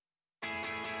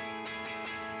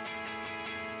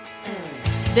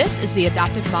This is the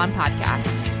Adoptive Mom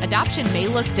Podcast. Adoption may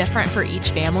look different for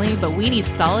each family, but we need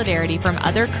solidarity from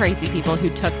other crazy people who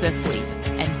took this leap.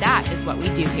 And that is what we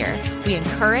do here. We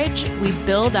encourage, we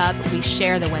build up, we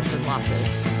share the wins and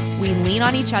losses. We lean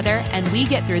on each other, and we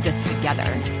get through this together.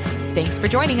 Thanks for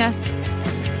joining us.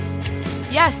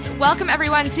 Yes, welcome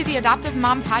everyone to the Adoptive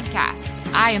Mom Podcast.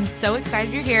 I am so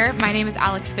excited you're here. My name is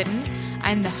Alex Fitton.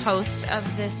 I'm the host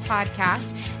of this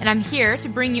podcast, and I'm here to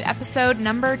bring you episode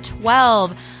number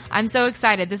 12. I'm so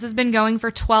excited. This has been going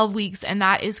for 12 weeks, and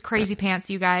that is crazy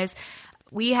pants, you guys.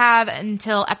 We have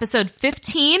until episode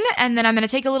 15, and then I'm going to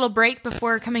take a little break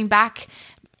before coming back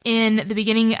in the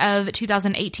beginning of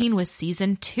 2018 with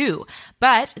season 2.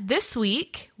 But this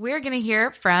week, we're going to hear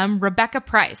from Rebekah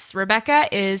Price. Rebekah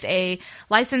is a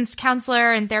licensed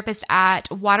counselor and therapist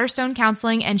at Waterstone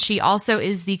Counseling, and she also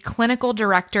is the clinical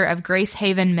director of Grace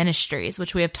Haven Ministries,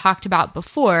 which we have talked about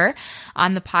before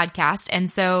on the podcast.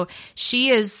 And so she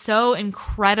is so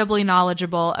incredibly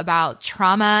knowledgeable about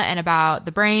trauma and about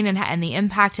the brain and the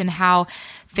impact and how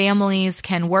families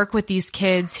can work with these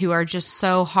kids who are just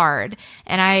so hard.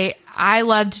 And I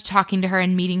loved talking to her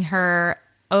and meeting her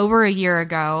over a year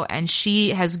ago, and she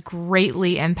has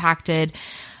greatly impacted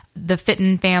the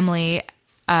Fitton family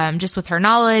just with her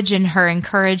knowledge and her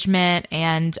encouragement,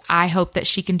 and I hope that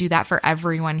she can do that for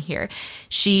everyone here.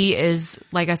 She is,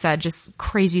 like I said, just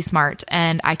crazy smart,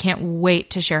 and I can't wait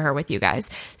to share her with you guys.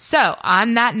 So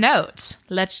on that note,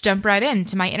 let's jump right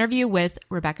into my interview with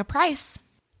Rebekah Price.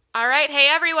 All right. Hey,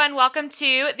 everyone. Welcome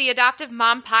to the Adoptive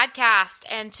Mom Podcast.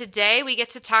 And today we get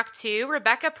to talk to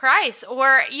Rebekah Price,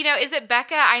 or, is it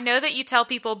Becca? I know that you tell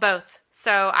people both.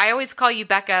 So I always call you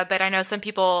Becca, but I know some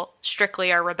people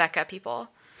strictly are Rebekah people.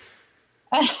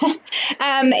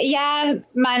 Yeah,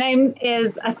 my name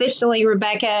is officially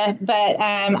Rebekah, but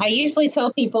I usually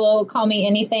tell people call me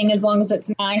anything as long as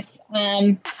it's nice.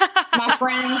 My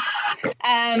friends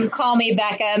call me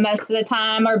Becca most of the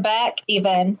time, or Beck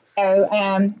even. So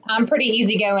I'm pretty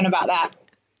easygoing about that.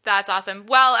 That's awesome.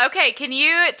 Well, okay. Can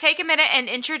you take a minute and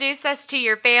introduce us to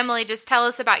your family? Just tell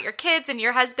us about your kids and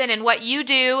your husband and what you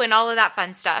do and all of that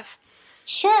fun stuff.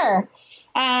 Sure.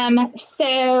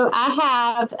 So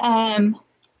I have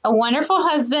a wonderful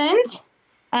husband,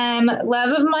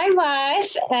 love of my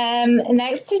life,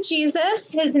 next to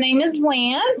Jesus. His name is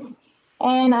Lance,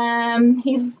 and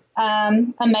he's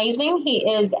amazing.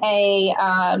 He is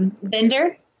a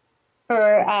vendor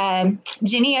for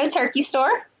Jenny-O Turkey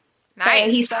Store. Nice.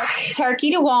 So he sells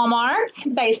turkey to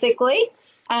Walmart, basically.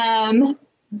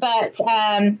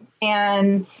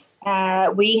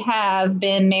 We have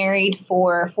been married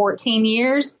for 14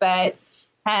 years, but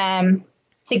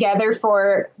together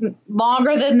for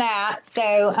longer than that.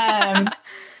 So I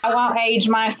won't age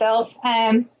myself.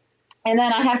 And then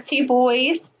I have 2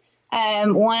 boys.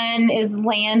 One is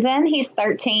Landon. He's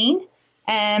 13.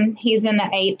 He's in the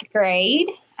 8th grade.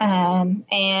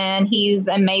 And he's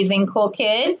an amazing, cool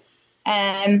kid.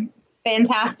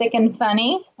 Fantastic and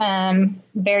funny.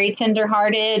 Very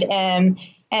tenderhearted and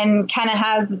kind of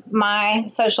has my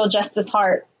social justice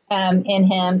heart in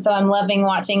him. So I'm loving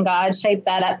watching God shape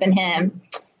that up in him.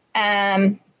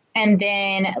 And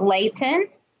then Layton,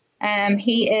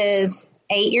 he is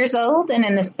 8 years old and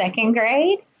in the 2nd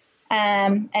grade.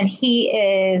 And he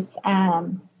is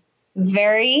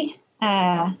very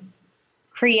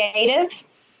creative,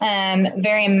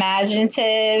 very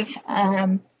imaginative,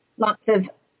 lots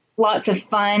of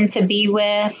fun to be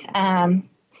with,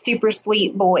 super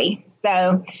sweet boy.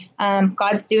 So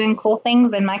God's doing cool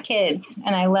things in my kids,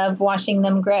 and I love watching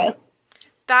them grow.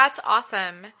 That's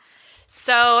awesome.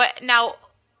 So now,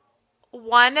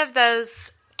 one of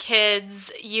those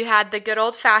kids, you had the good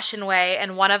old-fashioned way,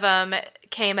 and one of them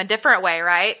came a different way,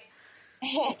 right?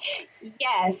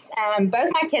 Yes.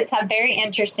 Both my kids have very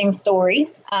interesting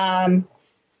stories.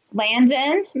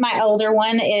 Landon, my older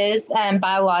one, is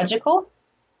biological,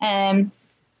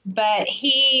 but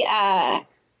he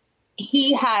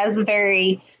has a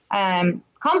very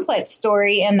complex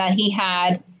story in that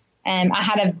I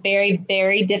had a very,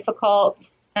 very difficult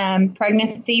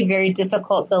pregnancy, very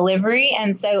difficult delivery.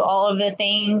 And so all of the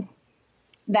things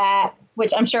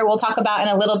which I'm sure we'll talk about in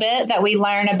a little bit, that we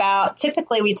learn about,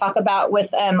 typically we talk about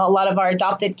with a lot of our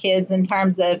adopted kids in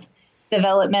terms of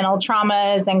developmental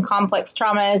traumas and complex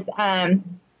traumas.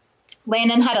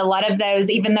 Landon had a lot of those,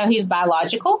 even though he's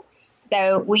biological.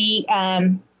 So we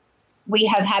have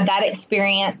had that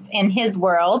experience in his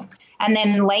world. And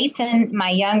then Layton, my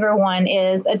younger one,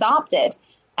 is adopted.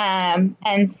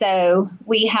 And so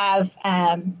we have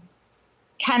kind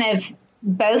of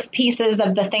both pieces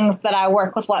of the things that I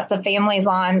work with lots of families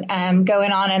on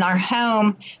going on in our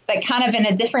home, but kind of in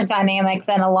a different dynamic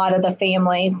than a lot of the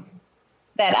families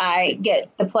that I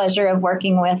get the pleasure of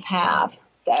working with have.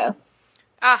 So.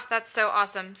 Ah, that's so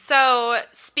awesome. So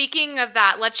speaking of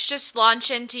that, let's just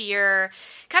launch into your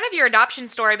adoption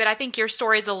story, but I think your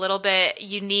story is a little bit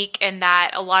unique in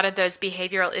that a lot of those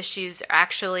behavioral issues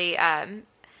actually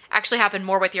happen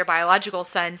more with your biological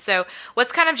son. So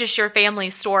what's kind of just your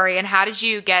family story, and how did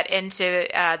you get into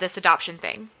this adoption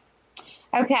thing?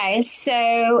 Okay,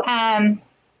 so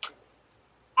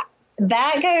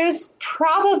that goes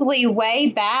probably way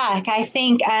back. I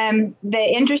think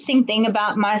the interesting thing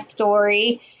about my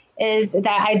story is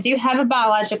that I do have a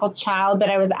biological child, but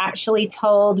I was actually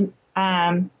told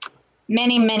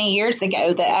many, many years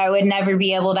ago that I would never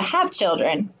be able to have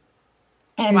children.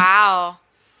 And wow.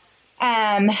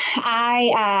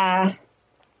 I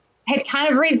had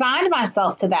kind of resigned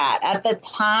myself to that. At the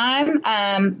time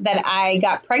that I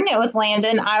got pregnant with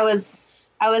Landon, I was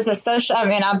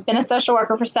I've been a social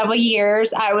worker for several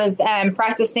years. I was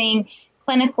practicing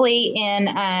clinically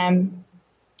in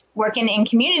working in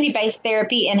community-based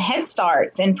therapy in Head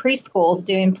Starts and preschools,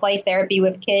 doing play therapy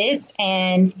with kids.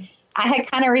 And I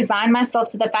had kind of resigned myself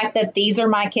to the fact that these are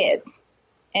my kids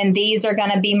and these are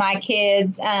going to be my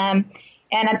kids. And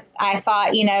I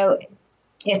thought,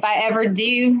 if I ever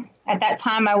do, at that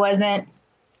time I wasn't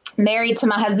married to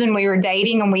my husband. We were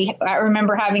dating, and I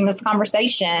remember having this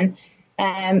conversation.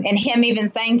 And him even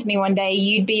saying to me one day,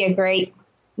 you'd be a great,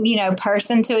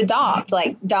 person to adopt.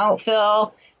 Like, don't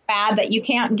feel bad that you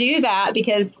can't do that,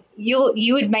 because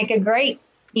you would make a great,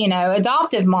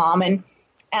 adoptive mom.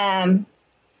 And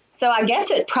so I guess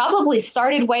it probably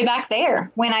started way back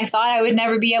there when I thought I would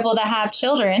never be able to have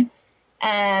children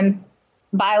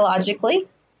biologically.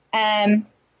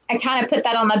 I kind of put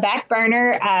that on the back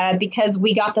burner because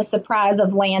we got the surprise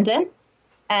of Landon.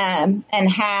 And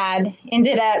had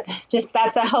ended up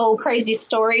that's a whole crazy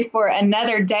story for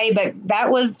another day, but that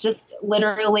was just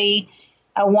literally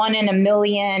a 1 in a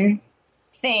million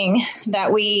thing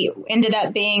that we ended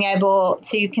up being able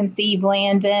to conceive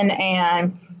Landon,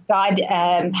 and God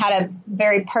had a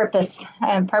very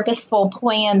purposeful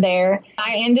plan there.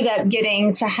 I ended up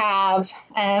getting to have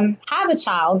a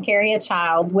child, carry a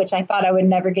child, which I thought I would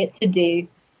never get to do.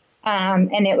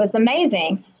 And it was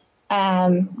amazing.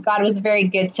 God was very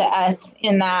good to us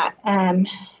in that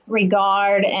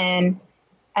regard.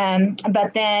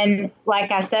 But then,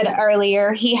 like I said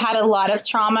earlier, he had a lot of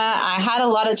trauma. I had a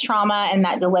lot of trauma in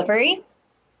that delivery.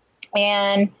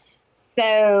 And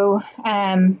so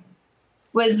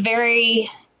was very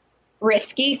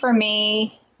risky for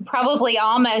me, probably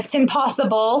almost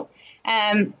impossible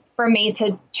for me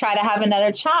to try to have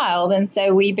another child. And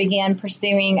so we began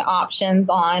pursuing options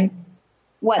on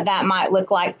what that might look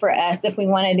like for us if we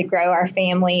wanted to grow our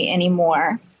family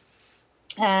anymore.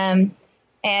 And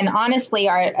honestly,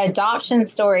 our adoption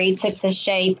story took the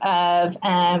shape of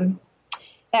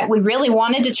that we really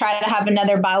wanted to try to have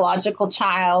another biological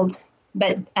child,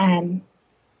 but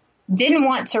didn't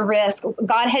want to risk.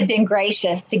 God had been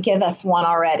gracious to give us one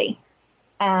already.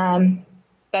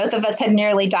 Both of us had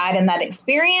nearly died in that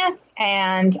experience,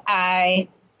 and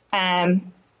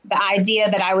the idea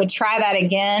that I would try that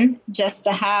again just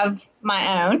to have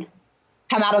my own,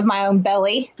 come out of my own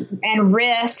belly, and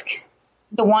risk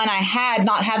the one I had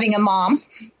not having a mom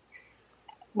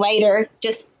later,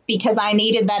 just because I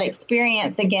needed that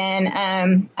experience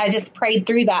again. I just prayed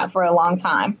through that for a long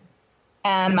time.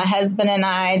 My husband and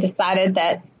I decided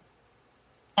that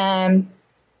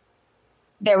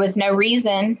there was no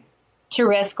reason to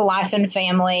risk life and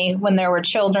family when there were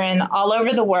children all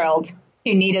over the world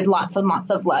who needed lots and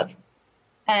lots of love.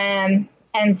 And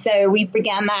so we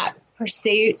began that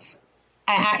pursuit.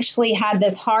 I actually had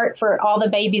this heart for all the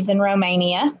babies in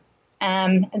Romania.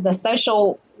 The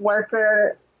social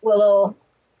worker, little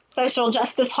social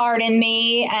justice heart in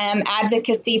me,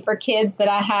 advocacy for kids that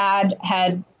I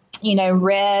had,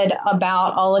 read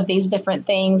about all of these different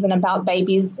things and about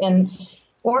babies in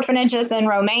orphanages in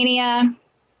Romania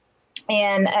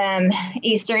and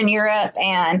Eastern Europe,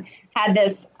 and had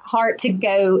this heart to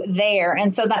go there.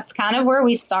 And so that's kind of where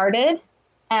we started.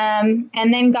 And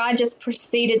then God just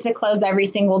proceeded to close every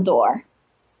single door.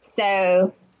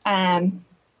 So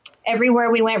everywhere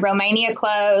we went, Romania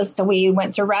closed. We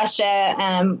went to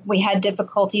Russia. We had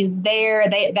difficulties there.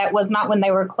 That was not when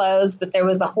they were closed, but there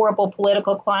was a horrible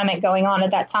political climate going on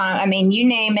at that time. I mean, you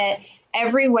name it,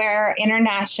 everywhere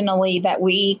internationally that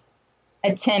we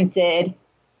attempted,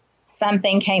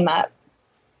 something came up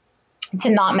to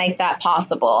not make that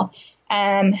possible.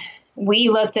 We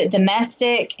looked at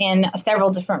domestic in several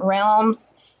different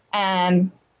realms,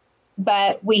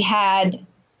 but we had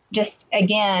just,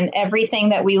 again, everything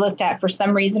that we looked at for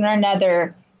some reason or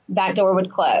another, that door would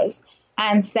close.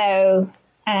 And so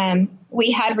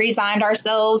we had resigned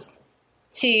ourselves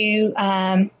to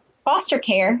foster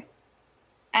care,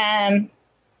 and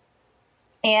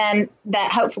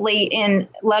that hopefully in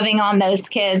loving on those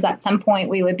kids at some point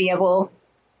we would be able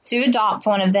to adopt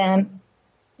one of them.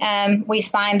 We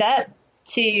signed up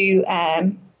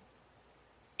to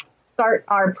start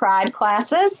our Pride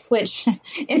classes, which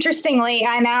interestingly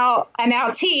I now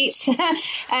teach.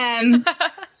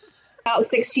 About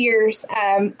 6 years.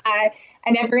 I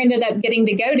never ended up getting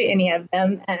to go to any of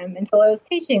them until I was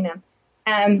teaching them.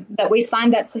 But we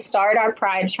signed up to start our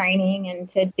Pride training and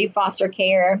to do foster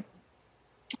care.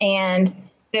 And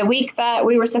the week that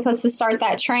we were supposed to start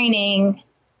that training,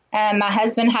 my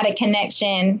husband had a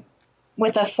connection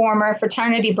with a former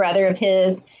fraternity brother of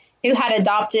his who had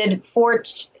adopted 4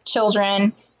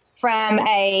 children from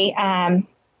a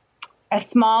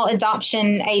small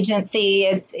adoption agency.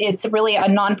 It's really a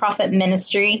nonprofit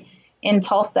ministry in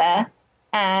Tulsa.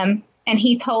 And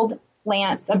he told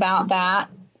Lance about that.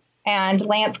 And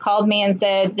Lance called me and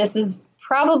said, this is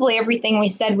probably everything we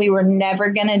said we were never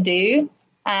going to do.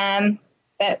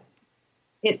 But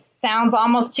it sounds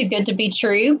almost too good to be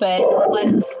true, but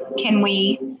let's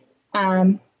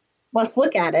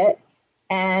look at it.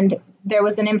 And there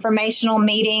was an informational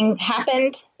meeting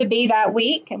happened to be that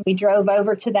week. And we drove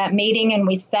over to that meeting and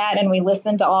we sat and we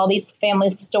listened to all these family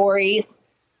stories.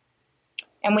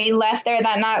 And we left there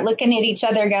that night looking at each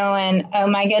other going, oh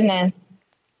my goodness,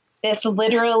 this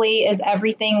literally is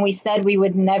everything we said we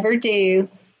would never do.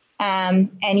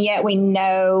 And yet we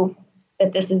know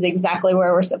that this is exactly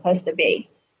where we're supposed to be.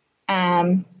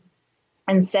 And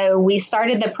so we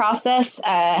started the process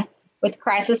with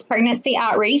Crisis Pregnancy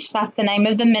Outreach. That's the name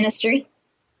of the ministry.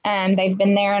 They've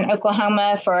been there in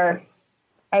Oklahoma for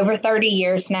over 30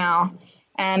 years now.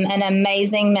 An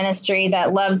amazing ministry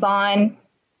that loves on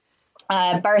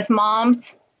birth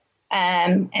moms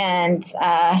and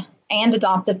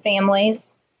adoptive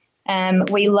families.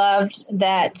 We loved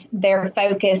that their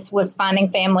focus was finding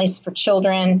families for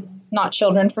children, not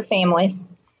children for families.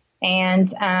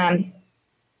 And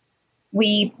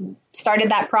we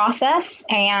started that process,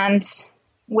 and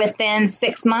within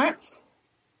 6 months,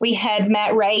 we had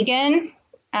met Reagan,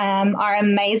 our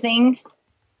amazing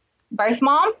birth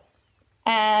mom.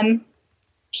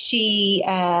 She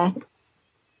and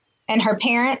her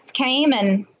parents came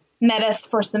and met us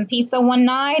for some pizza one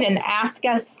night and asked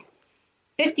us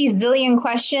 50 zillion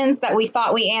questions that we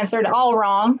thought we answered all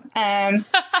wrong. And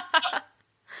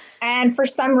for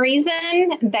some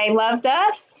reason, they loved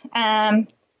us.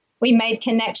 We made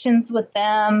connections with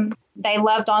them. They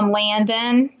loved on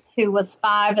Landon, who was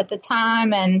 5 at the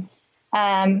time,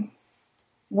 and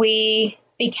we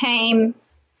became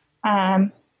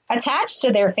attached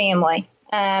to their family.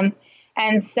 And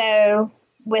so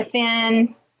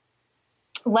within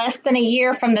less than a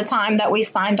year from the time that we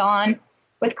signed on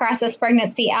with Crisis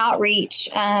Pregnancy Outreach,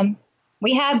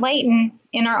 we had Layton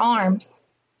in our arms.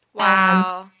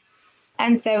 Wow.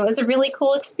 And so it was a really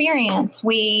cool experience.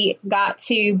 We got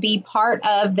to be part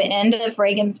of the end of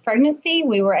Reagan's pregnancy.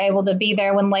 We were able to be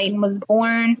there when Layton was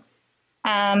born.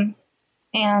 And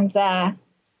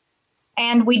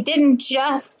we didn't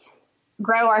just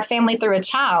grow our family through a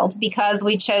child because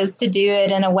we chose to do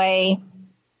it in a way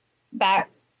that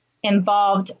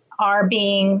involved our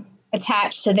being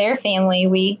attached to their family.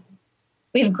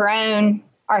 We've grown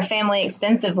our family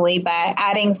extensively by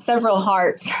adding several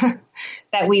hearts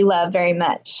that we love very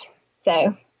much.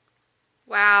 So,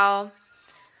 wow,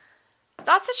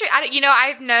 that's such a.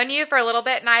 I've known you for a little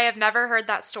bit, and I have never heard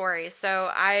that story. So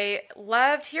I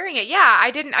loved hearing it. Yeah,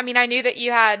 I didn't. I mean, I knew that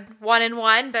you had 1 and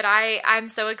 1, but I'm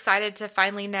so excited to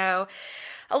finally know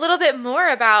a little bit more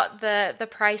about the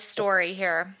Price story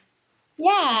here.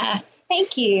 Yeah,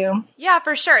 thank you. Yeah,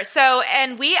 for sure. So,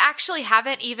 and we actually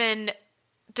haven't even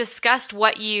discussed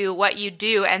what you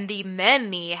do and the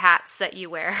many hats that you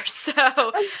wear. So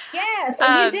yeah,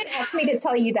 so you did ask me to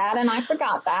tell you that, and I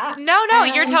forgot that. No,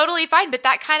 you're totally fine. But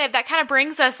that kind of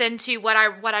brings us into what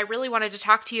I really wanted to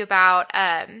talk to you about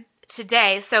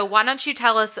today. So why don't you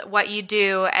tell us what you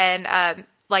do and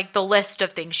like the list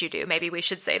of things you do? Maybe we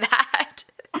should say that.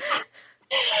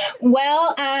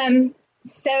 Well,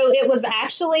 so it was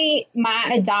actually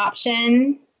my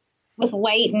adoption with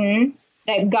Layton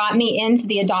that got me into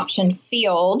the adoption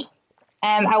field.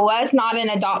 I was not an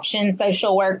adoption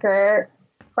social worker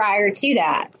prior to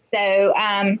that. So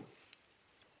I'm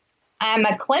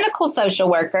a clinical social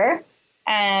worker.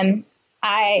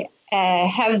 I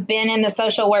have been in the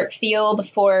social work field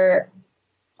for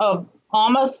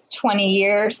almost 20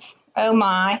 years. Oh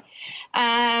my.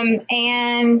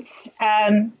 And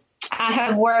I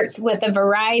have worked with a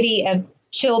variety of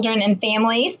children and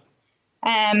families.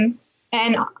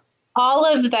 And all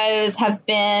of those have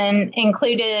been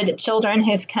included children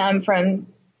who've come from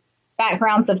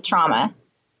backgrounds of trauma.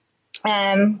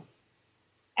 And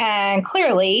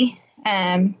clearly,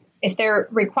 if they're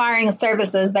requiring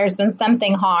services, there's been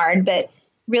something hard, but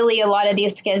really a lot of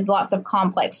these kids, lots of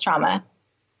complex trauma.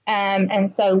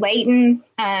 And so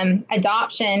Layton's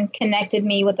adoption connected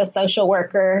me with a social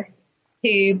worker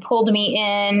who pulled me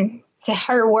in to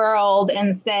her world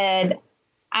and said,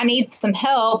 I need some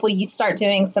help. Will you start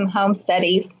doing some home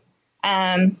studies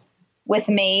with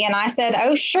me? And I said,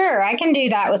 oh, sure, I can do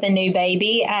that with a new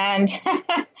baby. And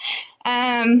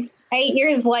 8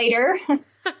 years later,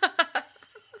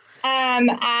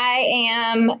 I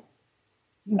am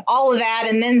all of that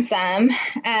and then some.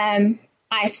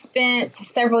 I spent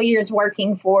several years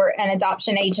working for an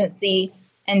adoption agency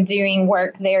and doing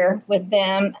work there with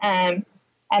them, and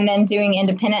then doing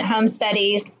independent home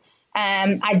studies.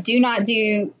 I do not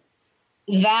do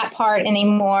that part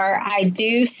anymore. I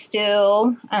do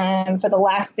still, for the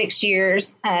last 6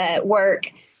 years,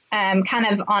 work kind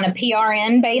of on a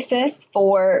PRN basis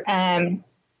for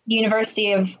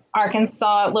University of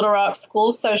Arkansas Little Rock School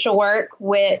of Social Work,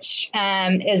 which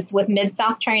is with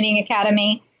Mid-South Training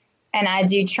Academy. And I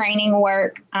do training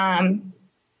work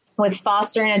with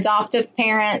foster and adoptive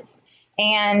parents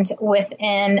and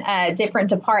within different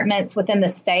departments within the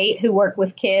state who work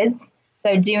with kids.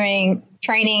 So doing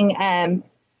training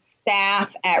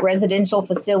staff at residential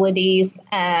facilities,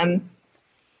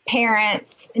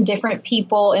 parents, different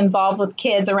people involved with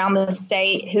kids around the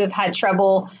state who have had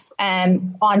trouble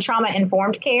on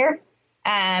trauma-informed care,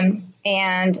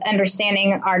 and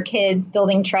understanding our kids,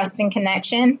 building trust and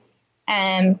connection.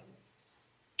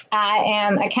 I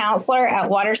am a counselor at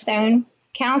Waterstone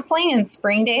Counseling in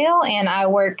Springdale, and I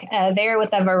work there with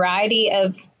a variety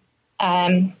of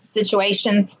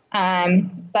situations,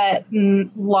 but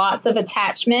lots of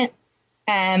attachment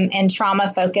and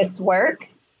trauma-focused work.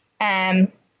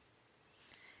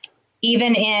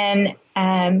 Even in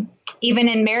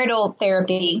marital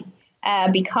therapy,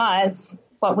 because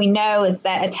what we know is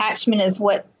that attachment is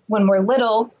what, when we're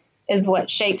little, is what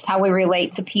shapes how we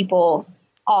relate to people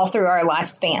all through our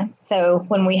lifespan. So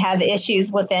when we have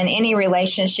issues within any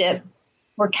relationship,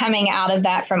 we're coming out of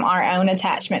that from our own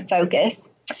attachment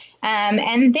focus.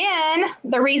 And then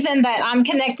the reason that I'm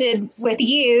connected with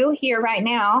you here right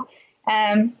now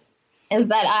is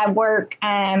that I work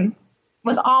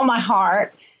with all my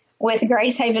heart with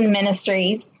Grace Haven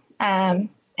Ministries. And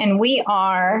we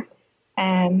are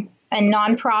a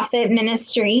nonprofit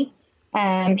ministry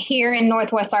here in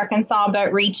Northwest Arkansas,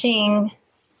 but reaching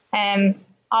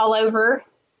all over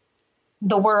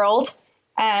the world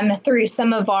through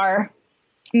some of our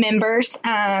members,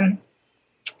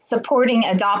 supporting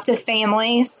adoptive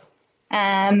families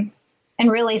and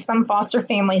really some foster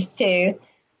families too,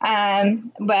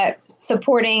 but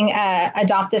supporting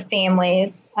adoptive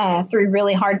families through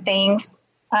really hard things,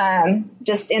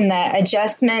 just in the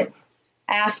adjustments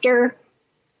after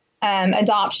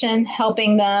adoption,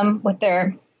 helping them with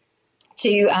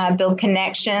to build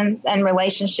connections and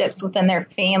relationships within their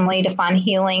family, to find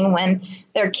healing when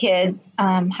their kids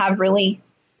have really,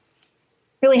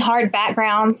 really hard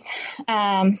backgrounds.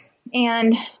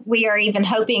 And we are even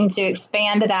hoping to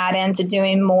expand that into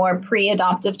doing more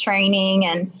pre-adoptive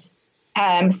training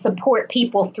and support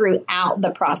people throughout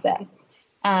the process.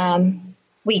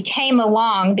 We came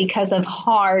along because of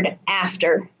hard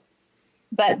after,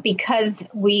 but because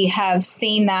we have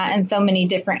seen that in so many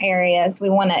different areas, we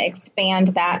want to expand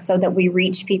that so that we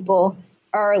reach people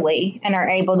early and are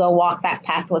able to walk that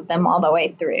path with them all the way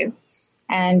through.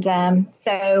 And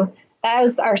so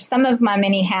those are some of my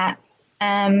many hats.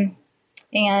 And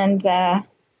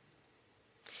I'm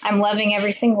loving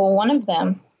every single one of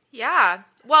them. Yeah.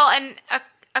 Well, and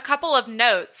a couple of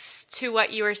notes to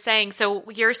what you were saying. So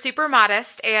you're super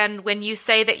modest, and when you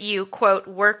say that you, quote,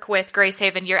 work with Grace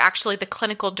Haven, you're actually the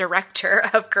clinical director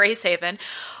of Grace Haven,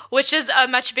 which is a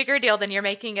much bigger deal than you're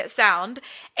making it sound.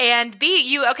 And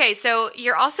so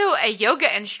you're also a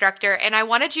yoga instructor, and I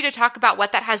wanted you to talk about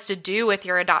what that has to do with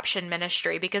your adoption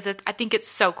ministry, because I think it's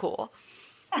so cool.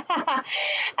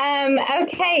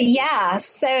 Okay, yeah.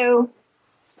 So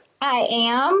I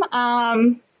am,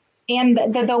 and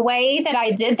the way that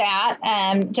I did that,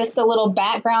 just a little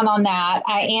background on that,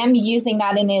 I am using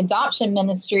that in the adoption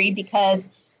ministry because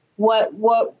what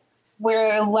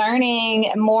we're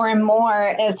learning more and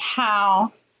more is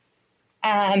how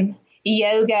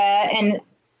yoga and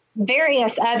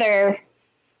various other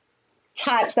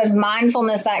types of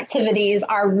mindfulness activities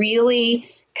are really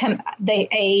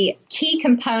a key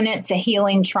component to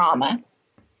healing trauma.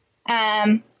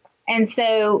 And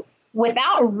so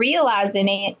without realizing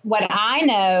it, what I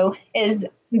know is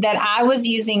that I was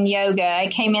using yoga. I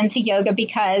came into yoga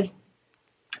because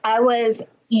I was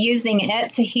using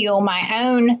it to heal my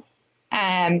own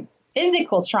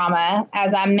physical trauma.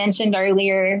 As I mentioned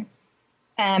earlier,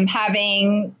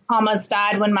 having almost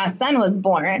died when my son was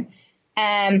born.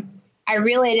 I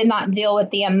really did not deal with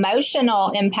the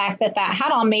emotional impact that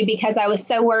had on me because I was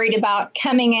so worried about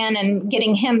coming in and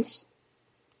getting him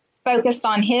focused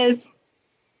on his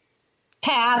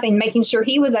path and making sure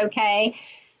he was okay.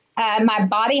 My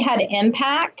body had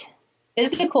impact,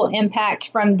 physical impact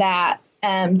from that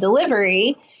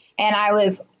delivery, and I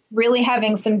was really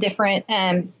having some different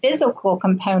physical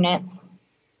components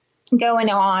going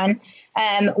on,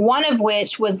 one of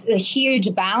which was a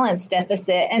huge balance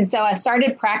deficit. And so I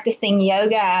started practicing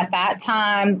yoga at that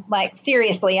time. Like,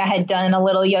 seriously, I had done a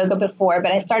little yoga before,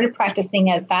 but I started practicing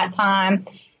at that time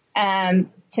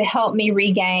to help me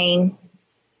regain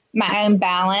my own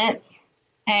balance.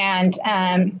 And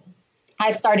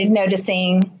I started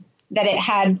noticing that it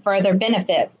had further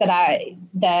benefits, that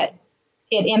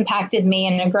it impacted me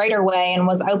in a greater way and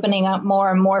was opening up more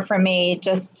and more for me,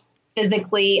 just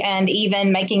physically, and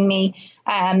even making me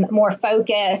more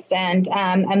focused and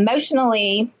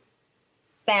emotionally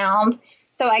sound.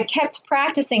 So I kept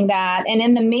practicing that. And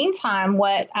in the meantime,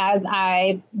 as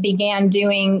I began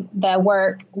doing the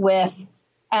work with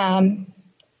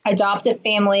adoptive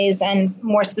families, and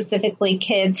more specifically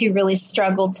kids who really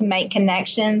struggled to make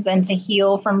connections and to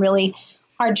heal from really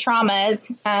hard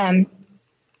traumas,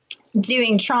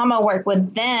 doing trauma work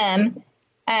with them,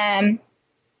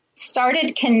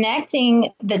 started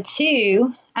connecting the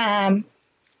two.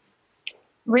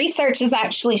 Research is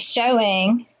actually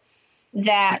showing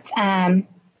that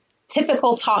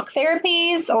typical talk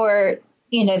therapies, or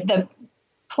the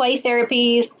play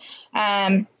therapies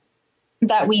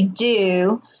that we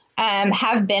do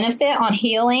have benefit on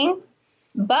healing,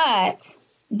 but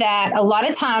that a lot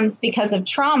of times because of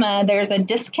trauma, there's a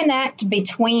disconnect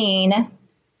between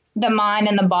the mind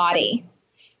and the body.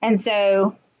 And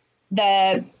so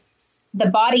the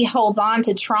body holds on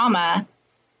to trauma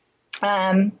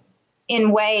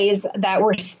in ways that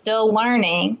we're still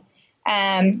learning.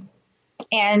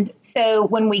 And so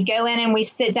when we go in and we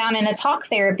sit down in a talk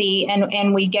therapy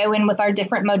and we go in with our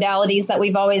different modalities that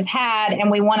we've always had,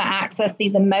 and we want to access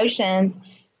these emotions,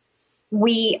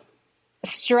 we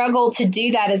struggle to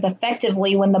do that as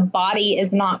effectively when the body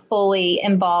is not fully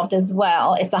involved as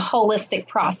well. It's a holistic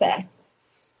process.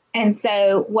 And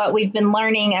so what we've been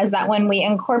learning is that when we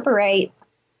incorporate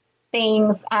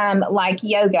things like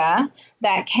yoga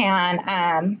that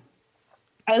can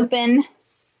open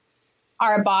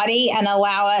our body and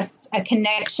allow us a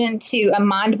connection to a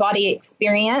mind-body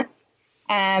experience,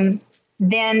 then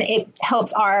it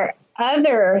helps our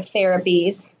other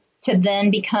therapies to then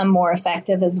become more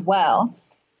effective as well.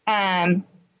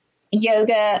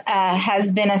 Yoga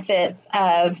has benefits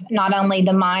of not only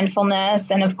the mindfulness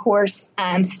and, of course,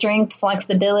 strength,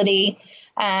 flexibility.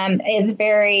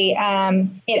 It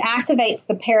activates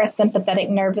the parasympathetic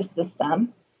nervous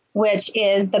system, which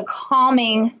is the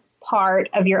calming part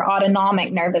of your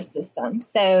autonomic nervous system.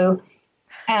 So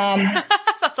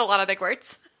that's a lot of big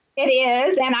words. It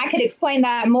is, and I could explain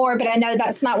that more, but I know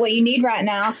that's not what you need right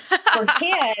now. For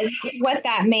kids, what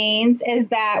that means is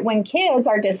that when kids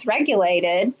are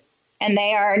dysregulated and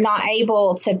they are not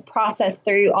able to process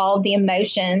through all of the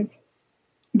emotions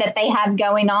that they have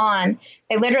going on,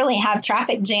 they literally have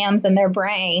traffic jams in their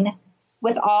brain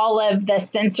with all of the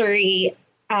sensory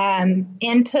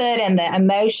input and the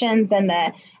emotions and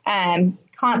the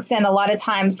constant. A lot of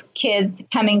times kids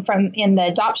coming from in the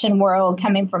adoption world,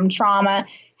 coming from trauma,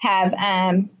 have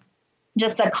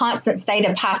just a constant state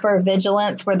of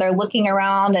hypervigilance where they're looking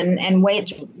around and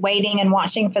waiting and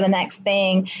watching for the next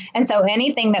thing. And so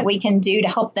anything that we can do to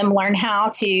help them learn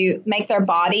how to make their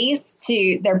brains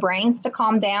to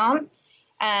calm down.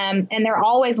 And they're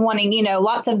always wanting,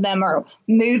 lots of them are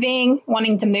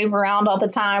wanting to move around all the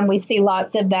time. We see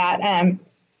lots of that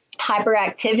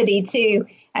hyperactivity too.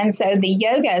 And so the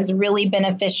yoga is really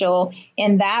beneficial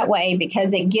in that way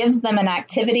because it gives them an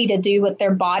activity to do with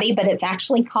their body, but it's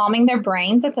actually calming their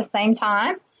brains at the same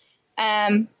time.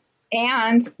 And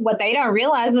what they don't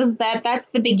realize is that that's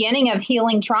the beginning of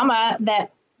healing trauma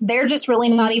that they're just really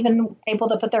not even able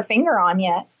to put their finger on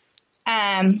yet.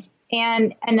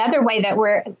 And another way that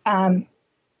we're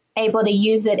able to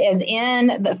use it is in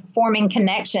the forming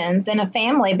connections in a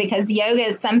family, because yoga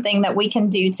is something that we can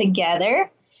do together,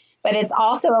 but it's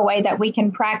also a way that we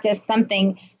can practice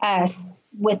something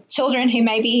with children who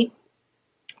maybe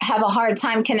have a hard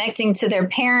time connecting to their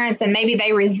parents, and maybe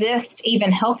they resist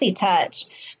even healthy touch.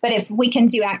 But if we can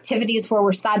do activities where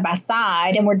we're side by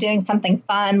side and we're doing something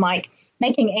fun, like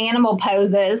making animal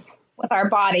poses with our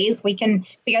bodies, we can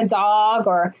be a dog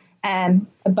or a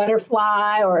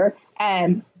butterfly or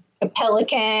a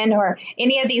pelican or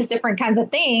any of these different kinds of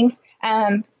things.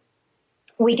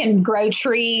 We can grow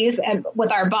trees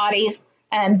with our bodies,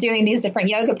 doing these different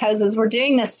yoga poses. We're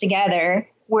doing this together.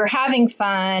 We're having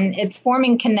fun. It's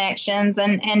forming connections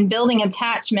and building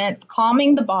attachments,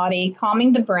 calming the body,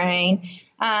 calming the brain.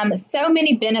 So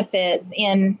many benefits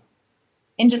in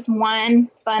just one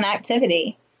fun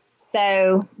activity.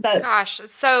 So gosh,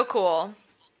 it's so cool.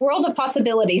 World of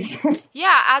possibilities.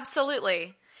 Yeah,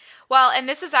 absolutely. Well, and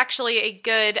this is actually a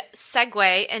good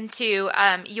segue into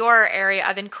your area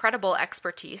of incredible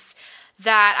expertise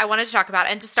that I wanted to talk about.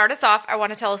 And to start us off, I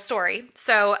want to tell a story.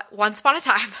 So once upon a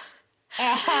time,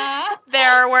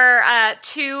 there were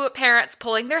two parents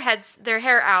pulling their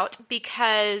hair out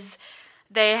because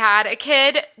they had a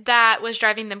kid that was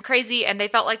driving them crazy and they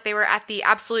felt like they were at the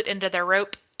absolute end of their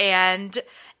rope. And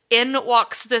in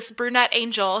walks this brunette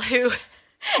angel who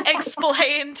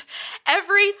explained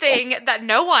everything that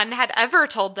no one had ever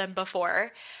told them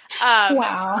before.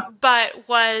 Wow. But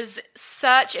was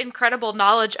such incredible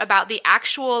knowledge about the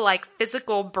actual like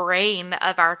physical brain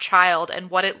of our child and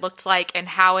what it looked like and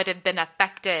how it had been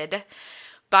affected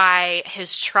by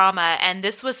his trauma. And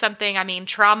this was something, I mean,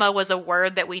 trauma was a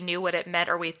word that we knew what it meant,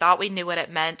 or we thought we knew what it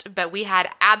meant, but we had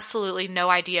absolutely no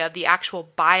idea of the actual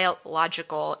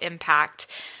biological impact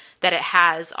that it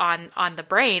has on the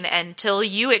brain until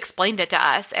you explained it to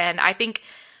us. And I think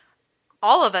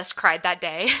all of us cried that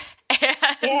day.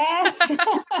 Yes.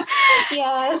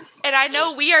 Yes. And I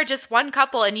know we are just one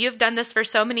couple and you've done this for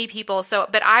so many people.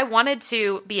 But I wanted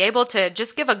to be able to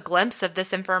just give a glimpse of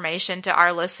this information to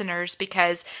our listeners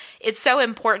because it's so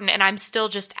important. And I'm still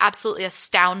just absolutely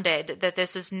astounded that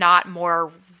this is not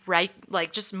more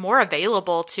just more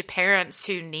available to parents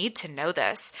who need to know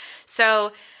this.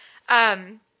 So,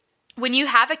 when you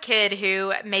have a kid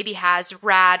who maybe has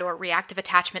RAD or reactive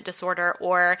attachment disorder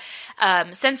or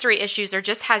sensory issues or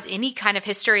just has any kind of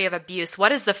history of abuse,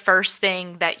 what is the first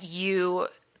thing that you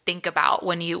think about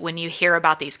when you hear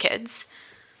about these kids?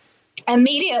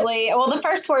 Immediately, well, the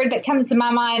first word that comes to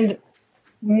my mind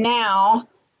now,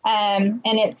 and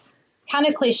it's kind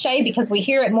of cliche because we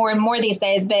hear it more and more these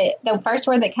days, but the first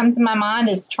word that comes to my mind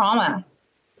is trauma.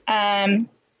 And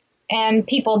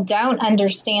people don't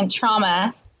understand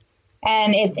trauma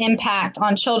and its impact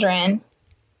on children,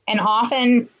 and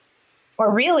often,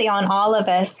 or really on all of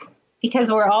us,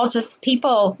 because we're all just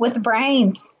people with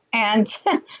brains, and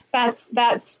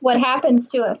that's what happens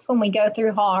to us when we go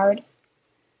through hard.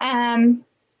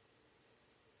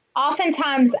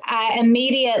 Oftentimes, I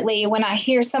immediately, when I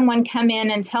hear someone come in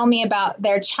and tell me about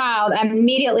their child, I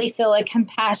immediately feel a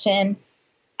compassion,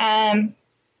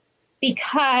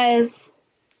 because,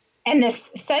 and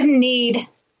this sudden need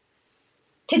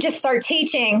to just start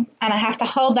teaching, and I have to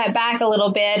hold that back a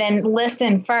little bit and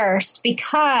listen first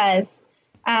because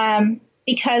I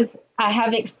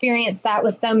have experienced that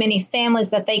with so many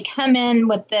families that they come in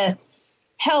with this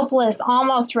helpless,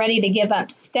 almost ready to give up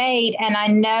state, and I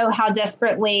know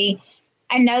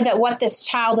that what this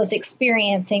child is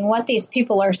experiencing, what these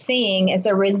people are seeing is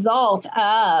a result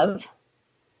of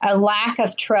a lack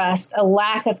of trust, a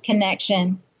lack of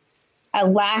connection, a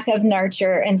lack of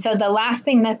nurture. And so the last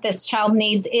thing that this child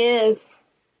needs is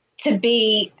to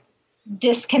be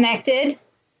disconnected.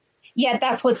 Yet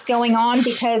that's what's going on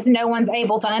because no one's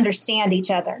able to understand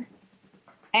each other.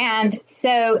 And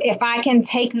so if I can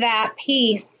take that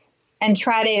piece and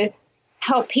try to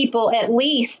help people, at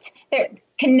least their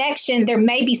connection, there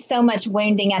may be so much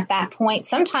wounding at that point.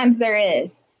 Sometimes there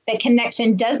is. That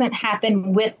connection doesn't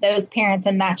happen with those parents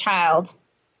and that child,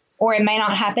 or it may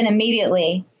not happen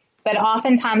immediately. But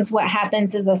oftentimes what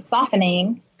happens is a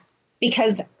softening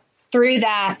because through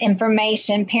that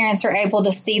information, parents are able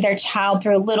to see their child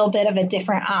through a little bit of a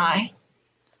different eye.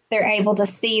 They're able to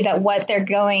see that what they're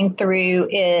going through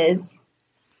is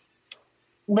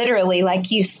literally,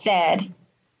 like you said,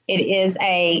 it's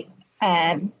a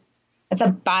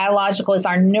biological,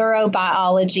 our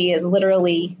neurobiology is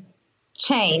literally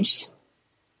changed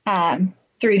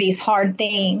through these hard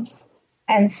things.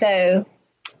 And so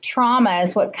trauma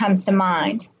is what comes to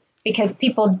mind because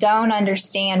people don't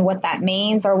understand what that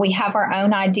means, or we have our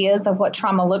own ideas of what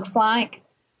trauma looks like.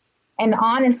 And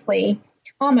honestly,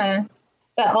 trauma,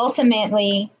 but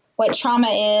ultimately what trauma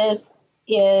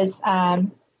is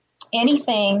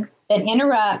anything that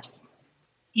interrupts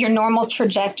your normal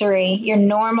trajectory, your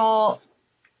normal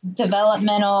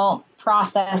developmental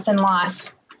process in life.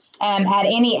 at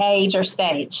any age or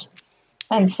stage.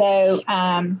 And so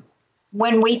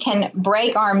when we can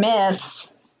break our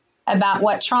myths about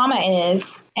what trauma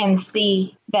is and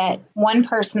see that one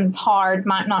person's hard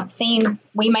might not seem,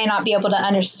 we may not be able to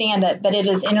understand it, but it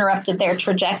has interrupted their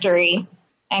trajectory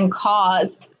and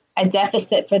caused a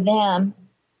deficit for them,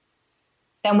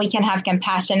 then we can have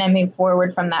compassion and move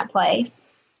forward from that place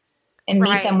and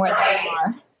meet them where they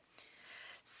are.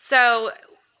 So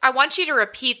I want you to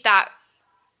repeat that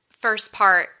first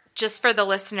part just for the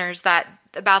listeners, that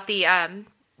about the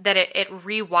that it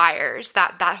rewires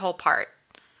that whole part.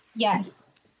 Yes.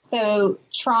 So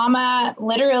trauma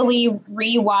literally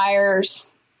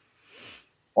rewires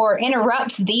or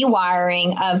interrupts the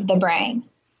wiring of the brain.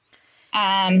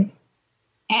 And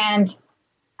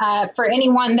for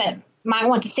anyone that might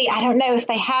want to see, I don't know if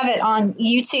they have it on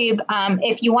YouTube.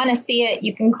 If you want to see it,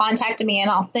 you can contact me and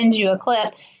I'll send you a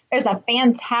clip. There's a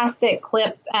fantastic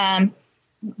clip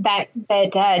that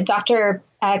Dr.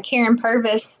 Karen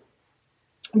Purvis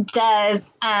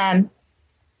does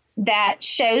that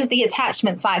shows the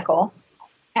attachment cycle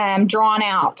drawn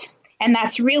out. And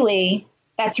that's really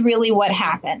what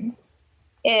happens,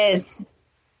 is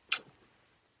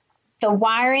the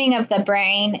wiring of the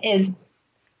brain is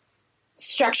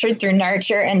structured through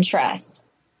nurture and trust.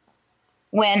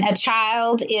 When a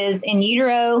child is in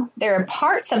utero, there are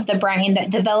parts of the brain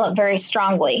that develop very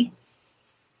strongly,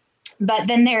 but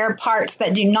then there are parts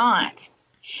that do not.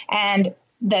 And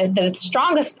the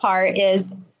strongest part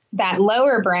is that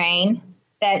lower brain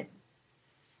that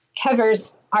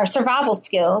covers our survival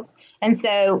skills. And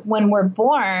so when we're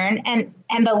born, and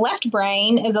the left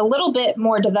brain is a little bit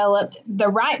more developed, the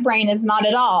right brain is not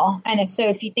at all. And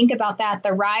if you think about that,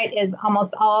 the right is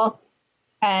almost all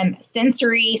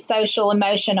sensory, social,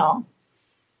 emotional.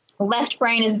 Left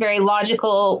brain is very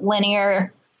logical,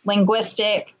 linear,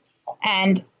 linguistic,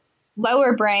 and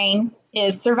lower brain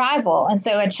is survival. And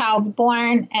so a child's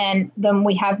born and then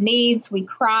we have needs, we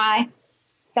cry,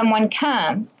 someone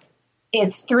comes.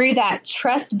 It's through that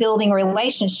trust building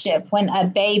relationship. When a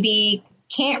baby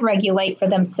can't regulate for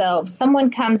themselves,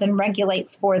 someone comes and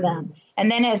regulates for them. And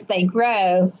then as they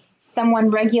grow, someone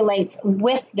regulates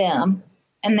with them.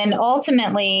 And then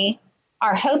ultimately,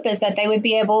 our hope is that they would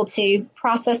be able to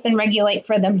process and regulate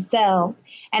for themselves.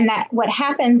 And that what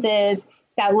happens is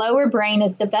that lower brain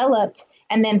is developed.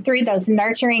 And then through those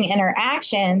nurturing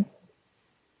interactions,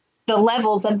 the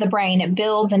levels of the brain, it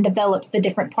builds and develops the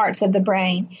different parts of the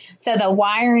brain. So the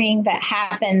wiring that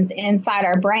happens inside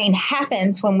our brain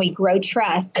happens when we grow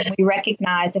trust. And we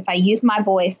recognize, if I use my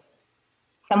voice,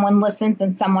 someone listens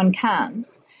and someone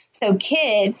comes. So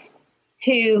kids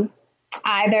who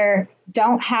either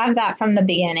don't have that from the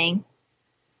beginning,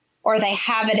 or they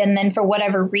have it and then for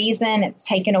whatever reason it's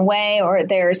taken away, or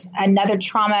there's another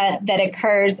trauma that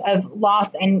occurs of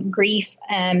loss and grief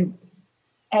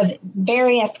of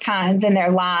various kinds in their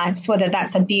lives, whether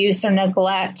that's abuse or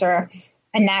neglect or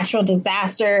a natural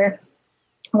disaster,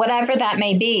 whatever that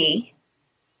may be,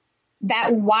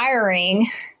 that wiring,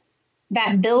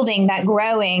 that building, that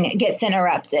growing gets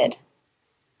interrupted.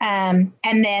 And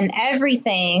then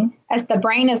everything, as the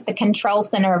brain is the control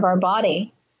center of our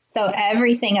body, so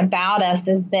everything about us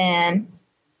is then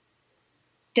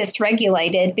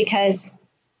dysregulated because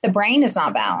the brain is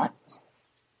not balanced.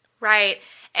 Right.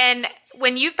 And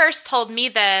when you first told me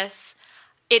this,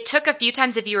 it took a few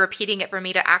times of you repeating it for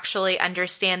me to actually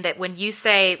understand that when you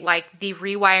say like the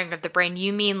rewiring of the brain,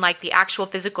 you mean like the actual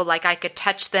physical, like I could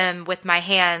touch them with my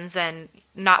hands and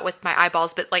not with my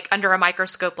eyeballs, but like under a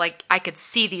microscope, like I could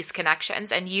see these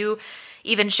connections. And you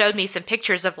even showed me some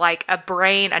pictures of like a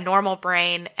brain, a normal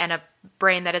brain and a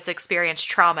brain that has experienced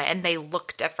trauma, and they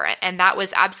look different. And that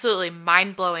was absolutely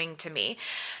mind-blowing to me.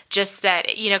 Just that,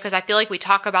 because I feel like we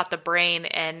talk about the brain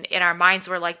and in our minds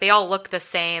we're like, they all look the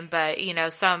same, but,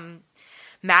 some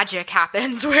magic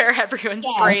happens where everyone's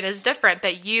brain is different.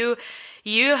 But you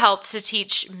helped to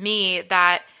teach me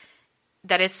that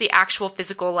it's the actual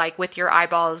physical, like with your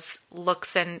eyeballs,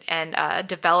 looks and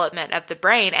development of the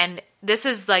brain. And this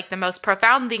is like the most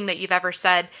profound thing that you've ever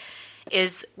said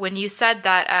is when you said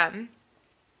that,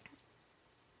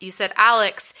 you said,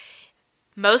 Alex,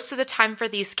 most of the time for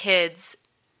these kids,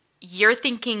 you're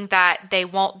thinking that they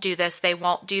won't do this, they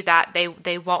won't do that,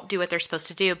 they won't do what they're supposed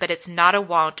to do, but it's not a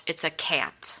won't, it's a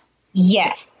can't.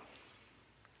 Yes.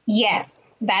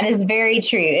 Yes, that is very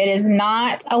true. It is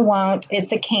not a won't,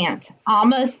 it's a can't.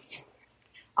 Almost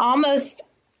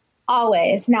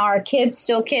always. Now, are kids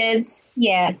still kids?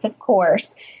 Yes, of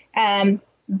course.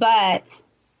 But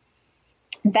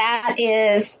that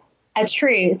is a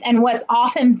truth. And what's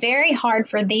often very hard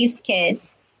for these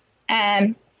kids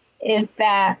is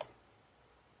that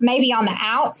maybe on the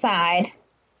outside,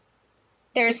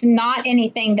 there's not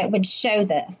anything that would show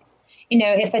this.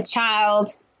 If a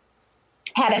child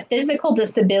had a physical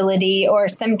disability or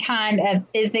some kind of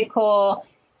physical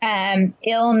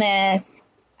illness,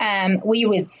 we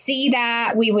would see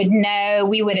that, we would know,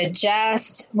 we would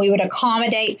adjust, we would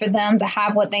accommodate for them to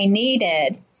have what they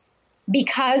needed.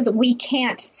 Because we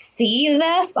can't see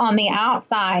this on the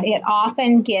outside, it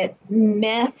often gets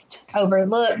missed,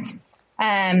 overlooked,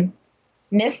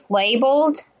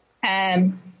 mislabeled.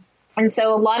 And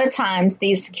so a lot of times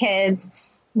these kids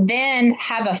then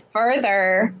have a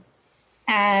further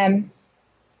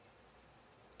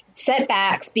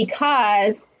setbacks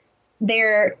because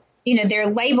they're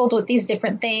labeled with these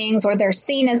different things, or they're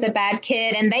seen as a bad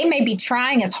kid, and they may be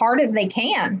trying as hard as they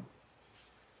can,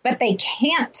 but they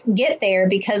can't get there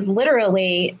because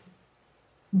literally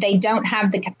they don't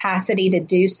have the capacity to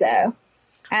do so.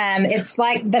 It's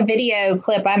like the video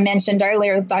clip I mentioned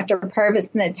earlier with Dr.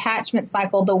 Purvis and the attachment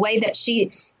cycle. The way that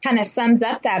she kind of sums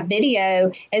up that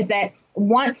video is that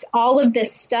once all of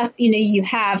this stuff, you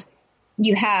have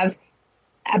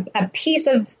a piece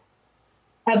of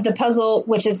the puzzle,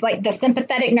 which is like the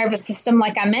sympathetic nervous system,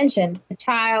 like I mentioned. The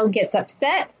child gets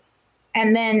upset,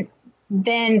 and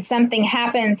then something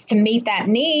happens to meet that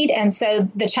need, and so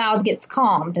the child gets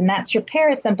calmed, and that's your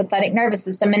parasympathetic nervous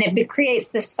system, and it creates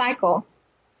this cycle,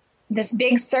 this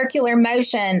big circular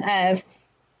motion of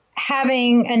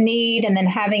having a need and then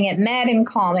having it met and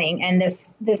calming, and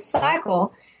this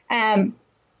cycle.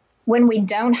 When we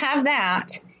don't have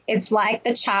that, it's like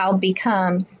the child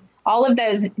becomes all of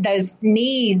those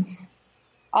needs,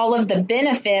 all of the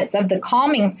benefits of the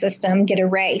calming system get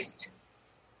erased.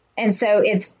 And so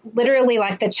it's literally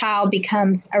like the child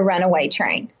becomes a runaway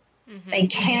train. Mm-hmm. They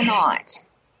cannot.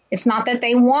 It's not that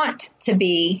they want to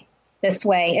be this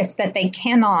way. It's that they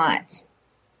cannot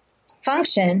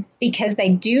function because they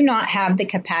do not have the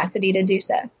capacity to do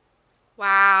so.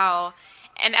 Wow.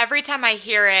 And every time I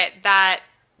hear it, that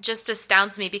just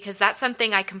astounds me because that's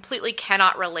something I completely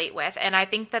cannot relate with. And I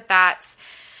think that's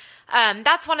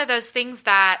one of those things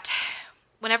that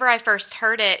whenever I first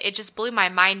heard it, it just blew my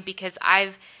mind because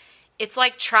it's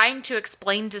like trying to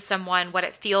explain to someone what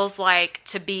it feels like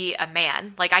to be a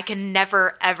man. Like I can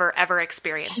never, ever, ever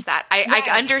experience that.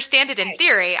 I understand it in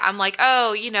theory. I'm like,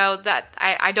 oh, that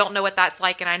I don't know what that's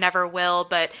like and I never will,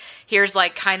 but here's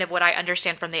like kind of what I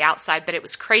understand from the outside. But it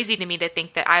was crazy to me to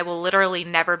think that I will literally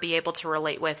never be able to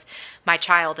relate with my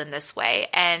child in this way.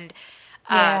 And,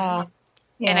 and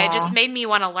it just made me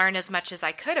want to learn as much as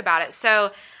I could about it. So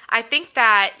I think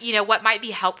that, what might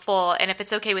be helpful, and if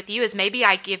it's okay with you, is maybe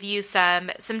I give you some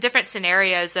different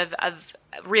scenarios of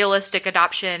realistic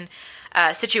adoption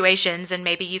situations, and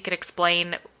maybe you could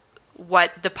explain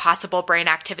what the possible brain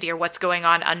activity or what's going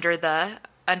on under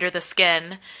the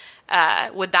skin.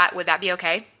 Would that be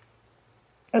okay?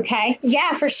 Okay.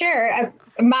 Yeah, for sure.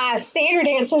 My standard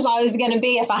answer is always going to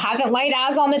be, if I haven't laid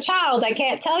eyes on the child, I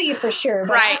can't tell you for sure,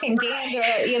 but right. I can gander,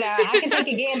 I can take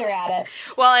a gander at it.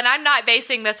 Well, and I'm not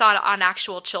basing this on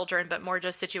actual children, but more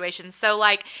just situations. So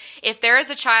like if there is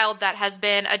a child that has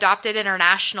been adopted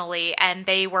internationally and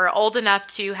they were old enough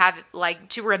to have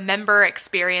to remember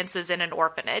experiences in an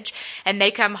orphanage, and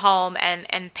they come home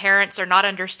and parents are not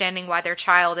understanding why their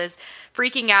child is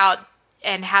freaking out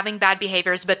and having bad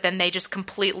behaviors, but then they just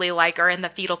completely are in the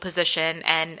fetal position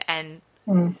and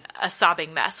a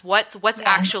sobbing mess. What's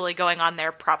actually going on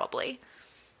there? Probably.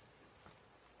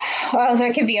 Well,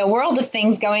 there could be a world of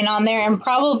things going on there, and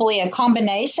probably a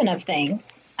combination of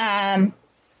things,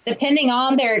 depending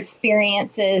on their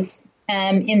experiences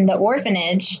in the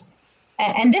orphanage.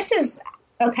 And this is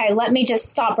okay. Let me just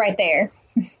stop right there.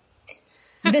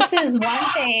 This is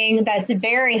one thing that's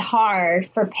very hard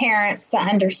for parents to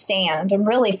understand, and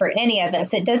really for any of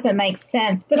us. It doesn't make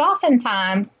sense. But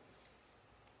oftentimes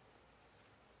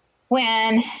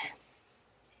when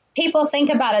people think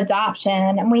about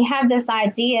adoption, and we have this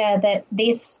idea that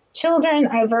these children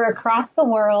across the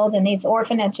world in these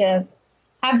orphanages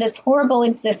have this horrible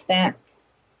existence,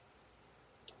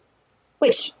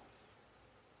 which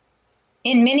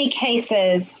in many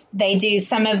cases, they do.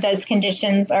 Some of those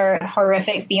conditions are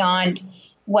horrific beyond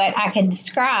what I can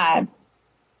describe.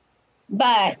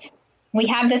 But we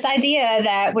have this idea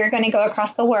that we're going to go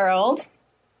across the world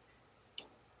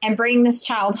and bring this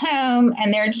child home,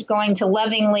 and they're just going to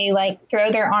lovingly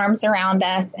throw their arms around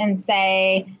us and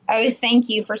say, "Oh, thank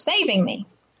you for saving me."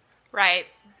 Right.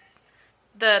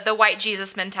 The white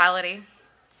Jesus mentality.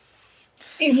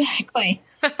 Exactly.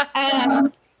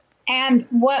 And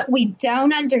what we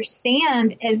don't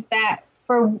understand is that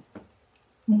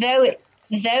though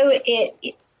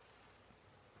it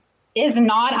is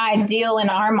not ideal in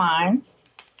our minds,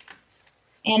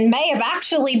 and may have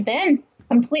actually been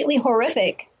completely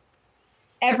horrific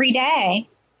every day.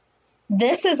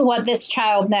 This is what this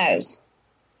child knows.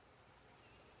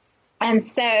 And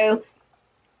so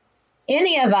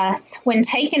any of us, when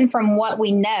taken from what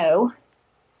we know,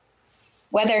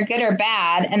 whether good or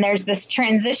bad, and there's this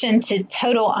transition to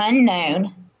total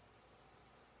unknown,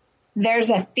 there's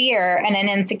a fear and an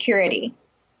insecurity.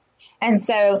 And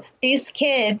so these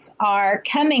kids are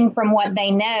coming from what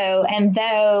they know, and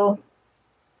though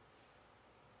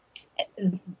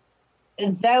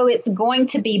it's going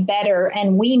to be better,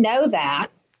 and we know that,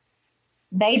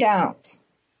 they don't.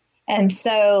 And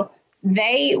so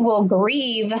they will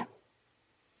grieve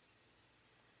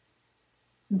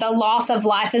the loss of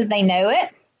life as they know it.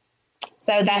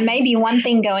 So that may be one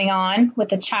thing going on with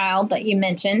the child that you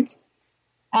mentioned.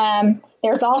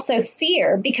 There's also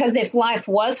fear, because if life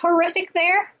was horrific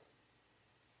there,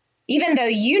 even though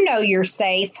you know you're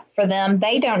safe for them,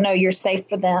 they don't know you're safe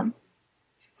for them.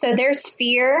 So there's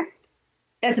fear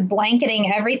that's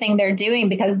blanketing everything they're doing,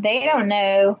 because they don't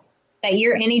know that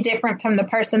you're any different from the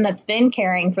person that's been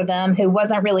caring for them who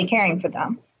wasn't really caring for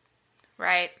them.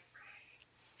 Right.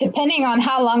 Depending on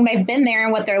how long they've been there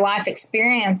and what their life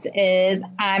experience is,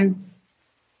 I'm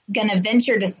going to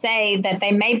venture to say that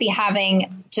they may be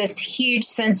having just huge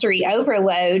sensory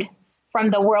overload from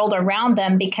the world around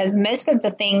them, because most of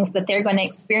the things that they're going to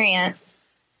experience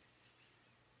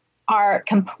are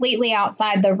completely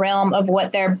outside the realm of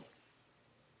what their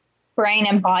brain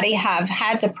and body have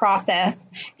had to process.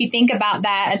 If you think about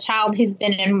that, a child who's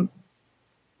been in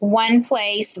one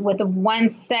place with one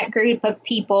set group of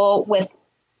people with,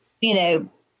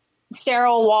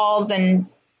 sterile walls and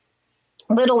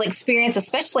little experience,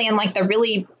 especially in like the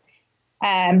really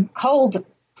cold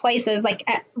places. Like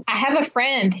I have a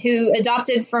friend who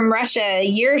adopted from Russia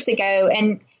years ago,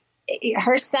 and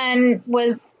her son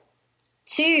was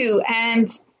 2, and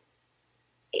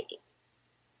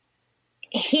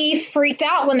he freaked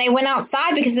out when they went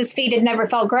outside because his feet had never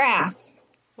felt grass.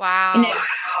 Wow.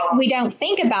 We don't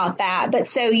think about that. But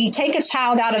so you take a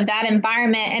child out of that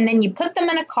environment, and then you put them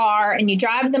in a car and you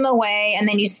drive them away, and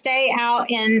then you stay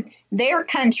out in their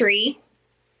country,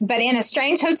 but in a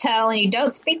strange hotel, and you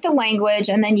don't speak the language,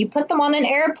 and then you put them on an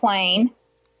airplane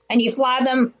and you fly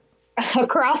them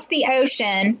across the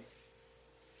ocean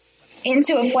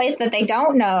into a place that they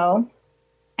don't know.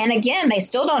 And again, they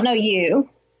still don't know you.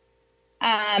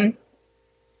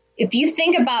 If you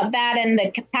think about that in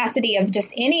the capacity of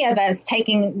just any of us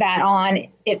taking that on,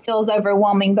 it feels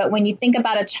overwhelming. But when you think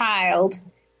about a child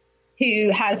who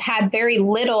has had very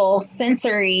little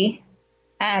sensory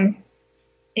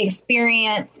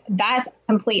experience, that's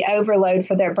complete overload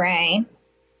for their brain.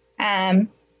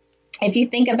 If you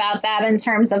think about that in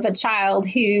terms of a child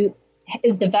who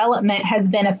his development has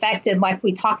been affected, like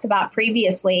we talked about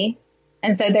previously,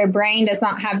 and so their brain does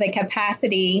not have the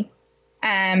capacity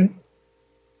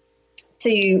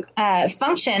to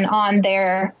function on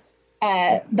their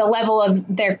the level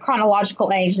of their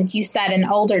chronological age. Like you said, an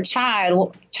older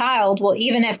child, well,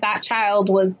 even if that child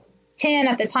was 10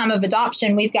 at the time of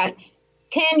adoption, we've got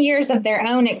 10 years of their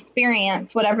own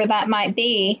experience, whatever that might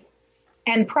be,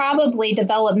 and probably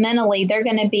developmentally they're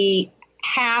going to be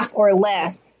half or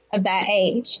less of that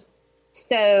age.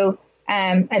 So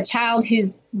a child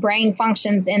whose brain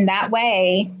functions in that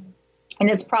way and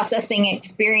is processing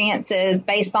experiences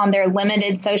based on their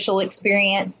limited social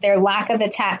experience, their lack of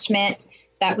attachment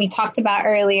that we talked about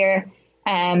earlier,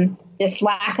 this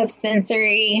lack of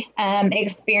sensory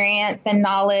experience and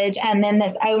knowledge, and then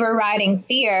this overriding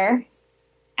fear,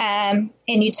 and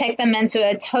you take them into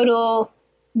a total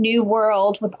new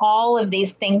world with all of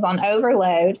these things on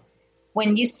overload.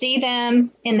 When you see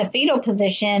them in the fetal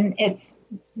position, it's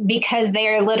because they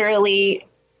are literally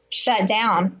shut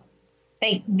down.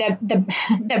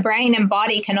 The brain and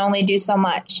body can only do so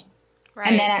much. Right.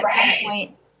 And then at some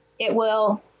point it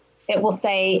will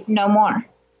say no more.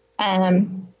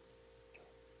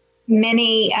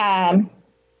 Many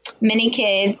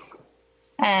kids,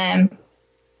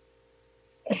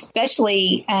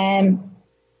 especially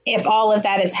if all of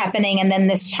that is happening, and then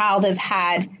this child has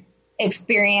had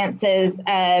experiences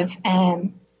of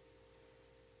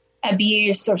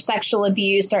abuse or sexual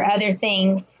abuse or other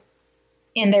things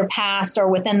in their past or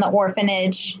within the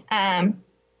orphanage,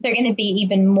 they're going to be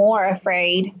even more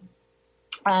afraid.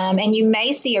 And you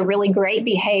may see a really great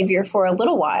behavior for a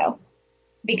little while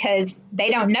because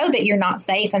they don't know that you're not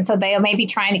safe. And so they may be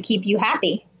trying to keep you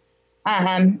happy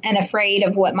and afraid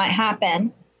of what might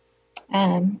happen.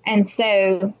 And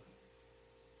so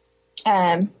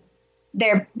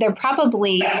they're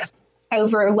probably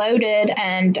overloaded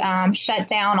and shut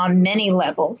down on many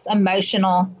levels: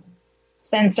 emotional,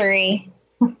 sensory,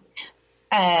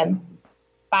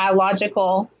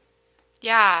 biological.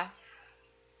 Yeah.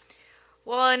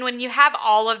 Well, and when you have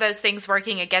all of those things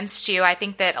working against you, I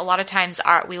think that a lot of times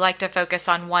we like to focus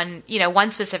on one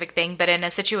specific thing, but in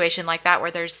a situation like that where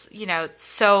there's,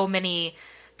 so many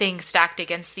things stacked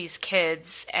against these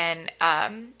kids and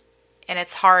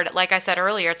it's hard, like I said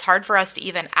earlier, it's hard for us to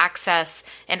even access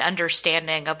an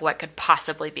understanding of what could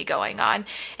possibly be going on.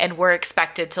 And we're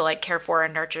expected to like care for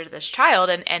and nurture this child.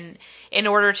 And in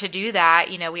order to do that,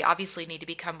 we obviously need to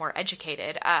become more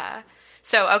educated.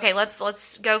 So, okay,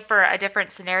 let's go for a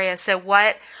different scenario. So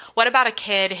what about a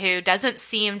kid who doesn't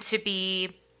seem to be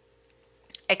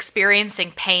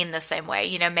experiencing pain the same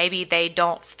way? Maybe they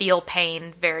don't feel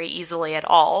pain very easily at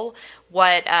all.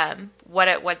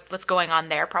 What's going on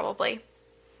there probably?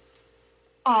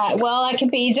 Well, it could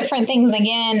be different things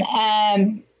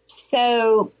again.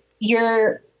 So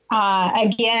you're,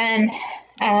 again,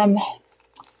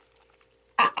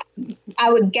 I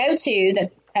would go to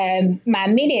my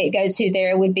immediate go-to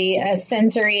there would be a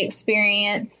sensory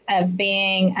experience of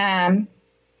being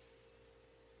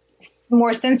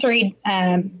more sensory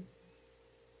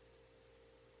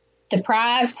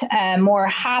deprived, more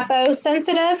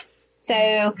hyposensitive,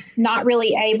 so not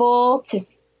really able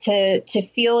to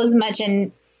feel as much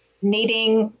and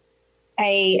needing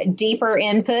a deeper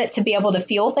input to be able to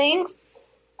feel things.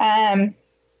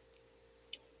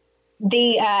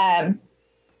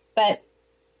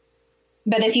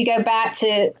 But if you go back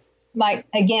to, like,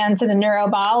 again, to the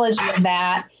neurobiology of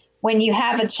that, when you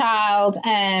have a child,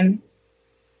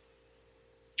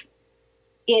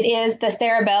 it is the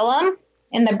cerebellum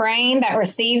in the brain that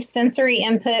receives sensory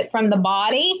input from the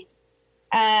body.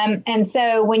 And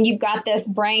so when you've got this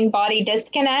brain-body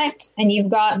disconnect and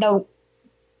you've got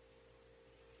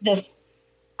this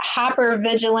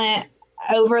hyper-vigilant,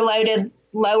 overloaded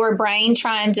lower brain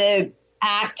trying to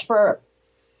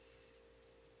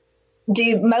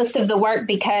do most of the work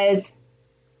because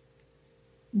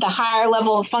the higher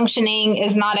level of functioning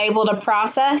is not able to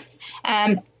process.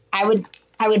 I would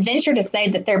venture to say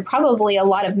that there are probably a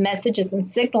lot of messages and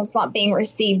signals not being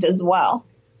received as well.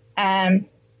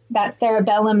 That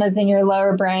cerebellum is in your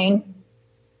lower brain.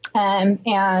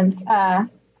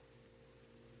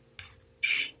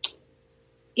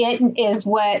 It is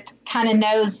what kind of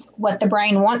knows what the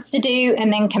brain wants to do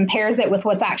and then compares it with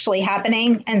what's actually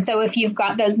happening. And so if you've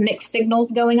got those mixed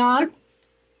signals going on,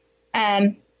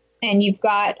 and you've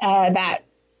got that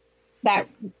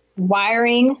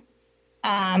wiring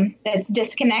that's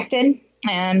disconnected,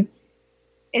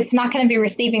 it's not going to be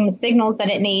receiving the signals that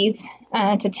it needs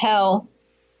to tell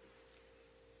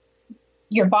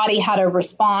your body how to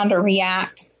respond or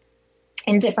react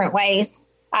in different ways.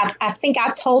 I think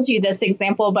I've told you this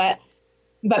example, but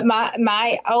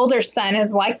my older son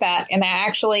is like that, and I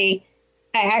actually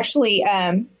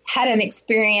had an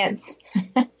experience,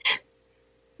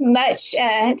 much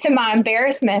to my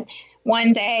embarrassment,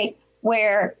 one day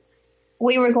where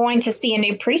we were going to see a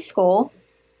new preschool,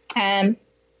 and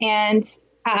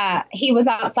he was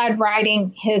outside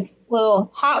riding his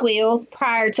little Hot Wheels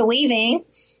prior to leaving.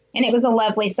 And it was a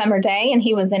lovely summer day, and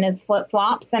he was in his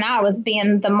flip-flops, and I was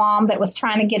being the mom that was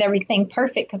trying to get everything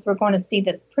perfect because we're going to see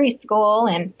this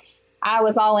preschool, and I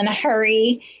was all in a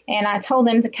hurry, and I told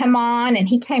him to come on, and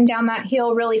he came down that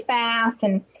hill really fast,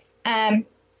 and I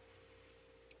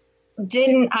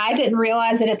didn't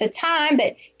realize it at the time,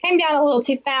 but came down a little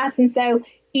too fast, and so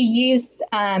he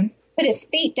put his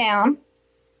feet down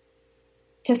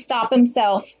to stop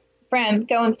himself from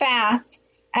going fast.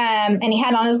 And he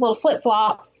had on his little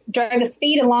flip-flops, drug his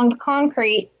feet along the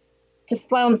concrete to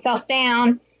slow himself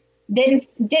down. Didn't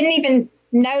even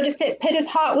notice it, put his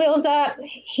Hot Wheels up.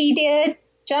 He did,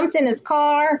 jumped in his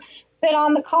car, put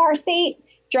on the car seat,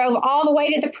 drove all the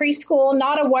way to the preschool.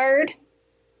 Not a word.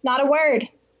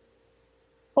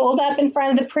 Pulled up in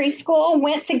front of the preschool,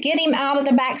 went to get him out of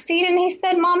the back seat, and he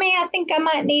said, "Mommy, I think I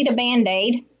might need a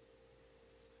Band-Aid."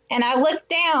 And I looked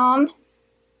down,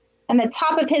 and the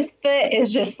top of his foot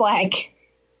is just like...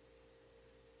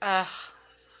 Ugh.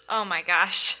 Oh, my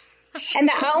gosh. And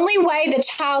the only way the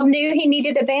child knew he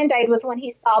needed a Band-Aid was when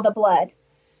he saw the blood.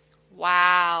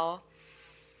 Wow.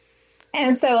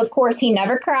 And so, of course, he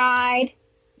never cried,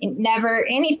 never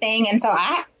anything. And so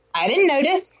I didn't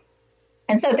notice.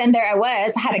 And so then there I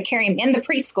was. I had to carry him in the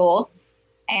preschool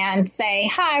and say,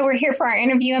 "Hi, we're here for our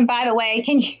interview. And by the way,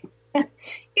 can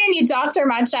you doctor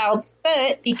my child's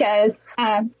foot? Because...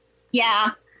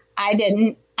 yeah, I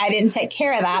didn't take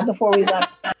care of that before we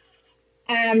left.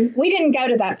 We didn't go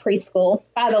to that preschool,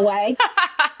 by the way.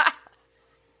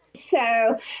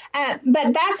 So,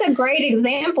 but that's a great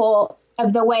example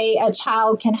of the way a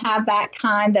child can have that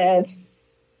kind of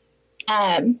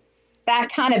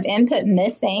that kind of input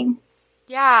missing.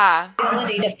 Yeah.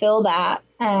 Ability to feel that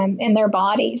in their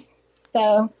bodies.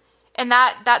 So. And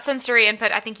that sensory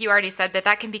input, I think you already said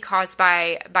that can be caused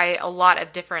by a lot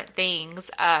of different things,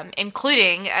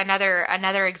 including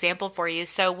another example for you.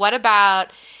 So what about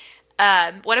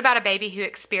a baby who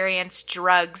experienced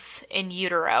drugs in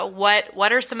utero?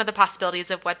 What are some of the possibilities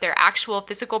of what their actual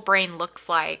physical brain looks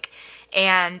like,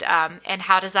 and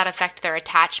how does that affect their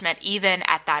attachment even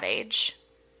at that age,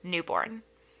 newborn?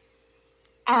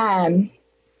 Well,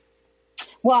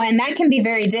 and that can be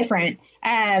very different.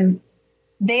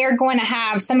 They are going to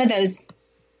have some of those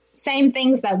same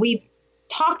things that we've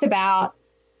talked about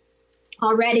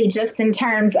already, just in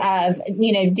terms of,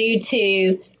 due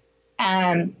to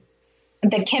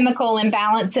the chemical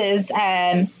imbalances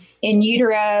in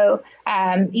utero.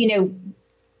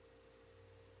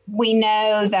 We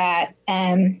know that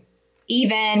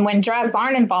even when drugs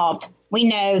aren't involved, we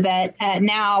know that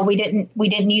now we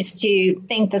didn't used to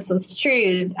think this was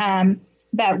true.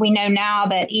 But we know now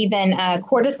that even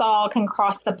cortisol can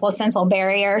cross the placental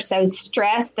barrier. So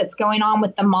stress that's going on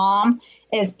with the mom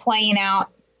is playing out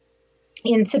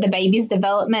into the baby's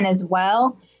development as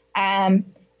well. And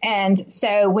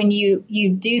so when you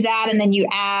do that, and then you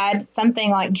add something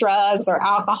like drugs or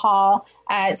alcohol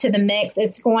to the mix,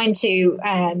 it's going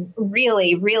to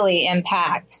really, really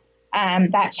impact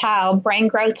that child. Brain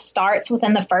growth starts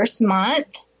within the first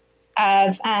month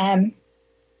of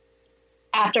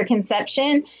after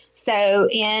conception. So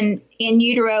in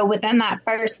utero, within that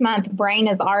first month, brain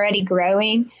is already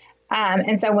growing.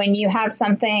 And so when you have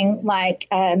something like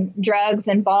drugs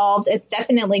involved, it's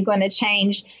definitely going to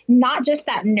change not just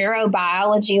that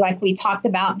neurobiology like we talked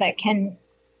about that can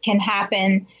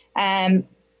happen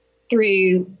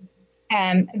through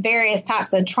various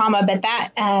types of trauma, but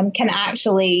that can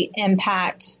actually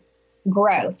impact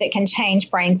growth. It can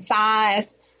change brain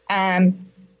size.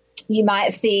 You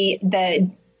might see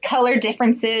the color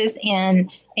differences in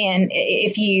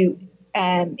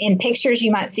pictures.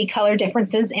 You might see color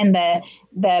differences in the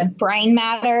brain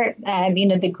matter,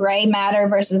 the gray matter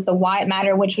versus the white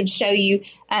matter, which would show you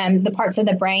the parts of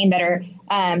the brain that are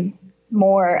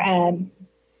more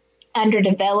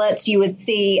underdeveloped. You would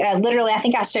see literally, I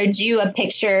think I showed you a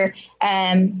picture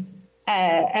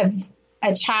of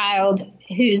a child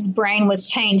whose brain was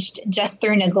changed just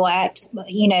through neglect,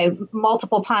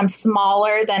 multiple times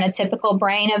smaller than a typical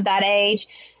brain of that age.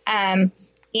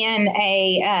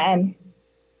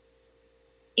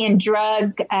 In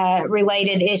drug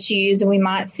related issues, we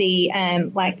might see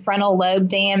like frontal lobe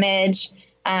damage.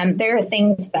 There are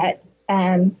things that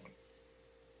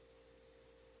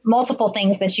multiple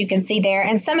things that you can see there.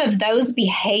 And some of those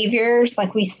behaviors,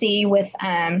 like we see with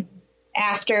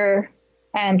after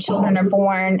children are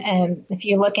born, if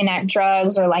you're looking at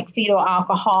drugs or like fetal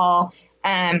alcohol,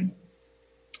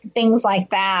 things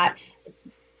like that,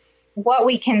 what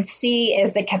we can see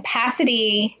is the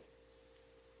capacity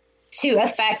to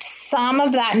affect some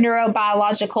of that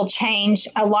neurobiological change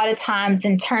a lot of times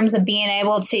in terms of being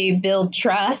able to build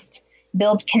trust,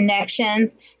 build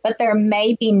connections, but there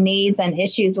may be needs and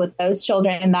issues with those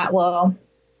children that will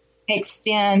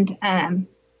extend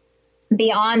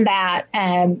beyond that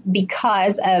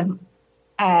because of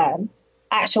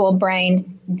actual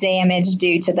brain damage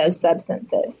due to those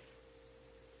substances.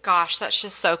 Gosh, that's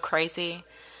just so crazy.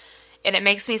 And it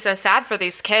makes me so sad for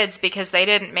these kids because they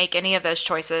didn't make any of those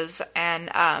choices.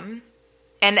 And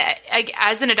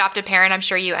as an adopted parent, I'm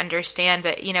sure you understand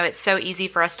that, it's so easy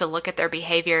for us to look at their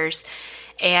behaviors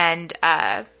and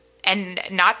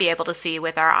not be able to see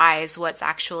with our eyes what's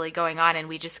actually going on. And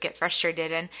we just get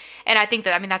frustrated. And I think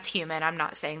that, that's human. I'm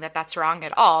not saying that that's wrong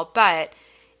at all, but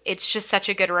it's just such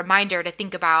a good reminder to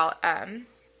think about,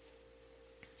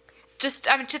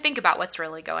 to think about what's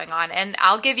really going on. And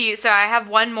I'll give you, so I have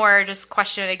one more just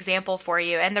question example for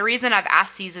you. And the reason I've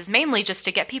asked these is mainly just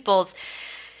to get people's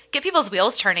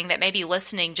wheels turning that may be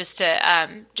listening, just to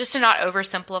not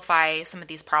oversimplify some of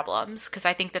these problems. Cause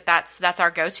I think that that's our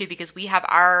go-to, because we have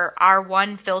our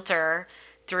one filter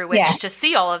through which to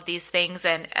see all of these things.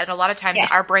 And a lot of times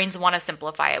our brains want to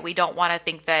simplify it. We don't want to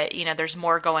think that, there's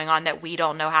more going on that we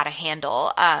don't know how to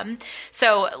handle.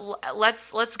 So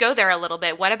let's go there a little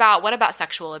bit. What about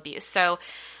sexual abuse? So,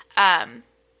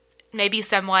 maybe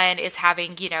someone is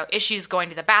having, issues going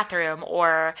to the bathroom,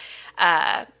 or,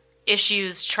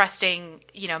 issues trusting,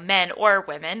 men or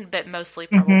women, but mostly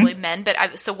probably men.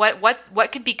 But so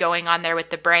what could be going on there with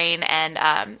the brain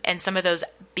and some of those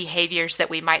behaviors that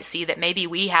we might see that maybe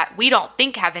we don't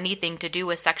think have anything to do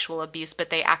with sexual abuse, but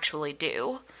they actually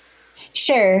do?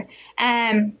 Sure.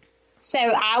 So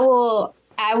I will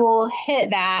I will hit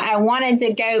that. I wanted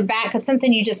to go back because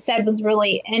something you just said was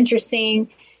really interesting.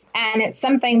 And it's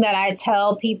something that I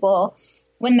tell people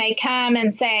when they come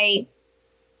and say,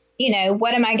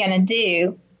 what am I going to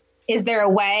do? Is there a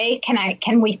way?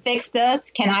 Can we fix this?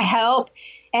 Can I help?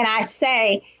 And I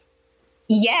say,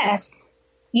 yes,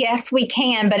 we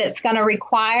can, but it's going to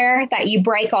require that you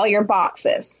break all your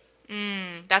boxes.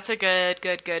 That's a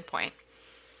good point.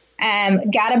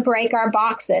 Got to break our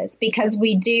boxes because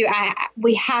we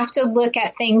have to look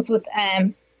at things with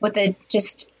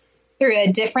just through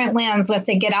a different lens. We have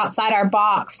to get outside our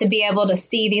box to be able to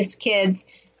see these kids.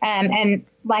 And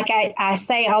like I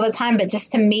say all the time, but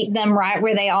just to meet them right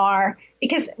where they are,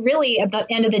 because really at the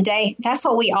end of the day, that's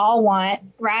what we all want,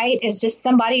 right? Is just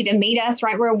somebody to meet us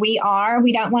right where we are.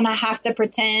 We don't want to have to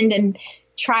pretend and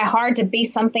try hard to be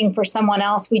something for someone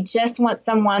else. We just want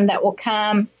someone that will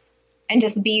come and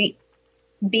just be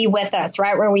with us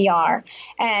right where we are.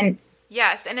 And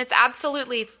yes, and it's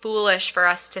absolutely foolish for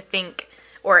us to think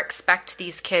or expect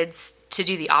these kids to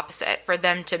do the opposite, for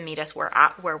them to meet us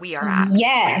where we are at.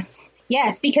 Yes,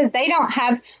 because they don't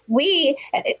have,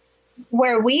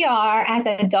 where we are as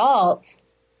adults,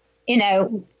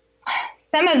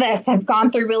 some of us have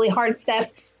gone through really hard stuff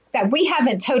that we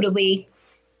haven't totally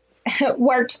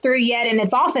worked through yet. And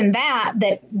it's often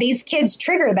that these kids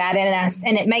trigger that in us,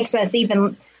 and it makes us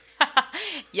even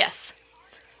yes,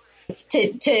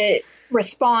 to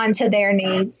respond to their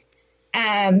needs.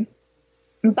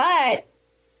 But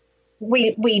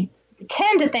we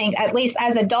tend to think, at least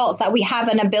as adults, that we have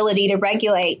an ability to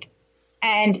regulate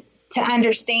and to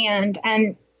understand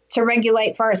and to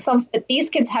regulate for ourselves. But these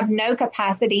kids have no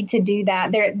capacity to do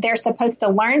that. They're supposed to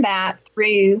learn that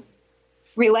through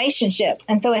relationships.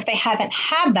 And so if they haven't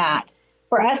had that,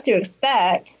 for us to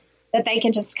expect that they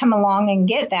can just come along and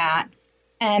get that,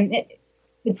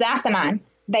 it's asinine.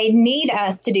 They need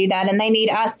us to do that, and they need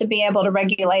us to be able to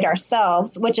regulate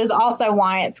ourselves, which is also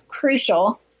why it's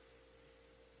crucial,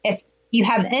 if you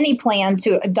have any plan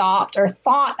to adopt or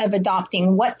thought of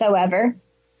adopting whatsoever,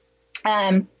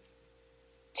 to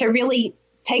really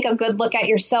take a good look at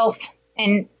yourself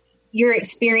and your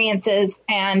experiences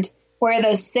and where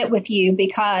those sit with you.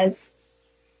 Because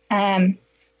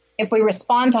if we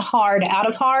respond to hard out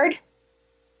of hard,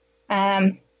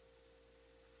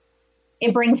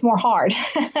 it brings more hard.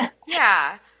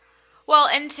 Yeah. Well,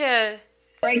 and to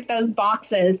break those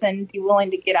boxes and be willing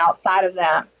to get outside of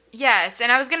that. Yes.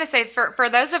 And I was going to say, for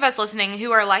those of us listening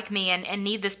who are like me and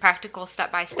need this practical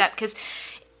step-by-step, because,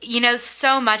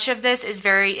 so much of this is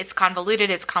it's convoluted,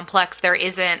 it's complex. There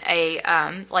isn't a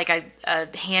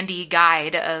handy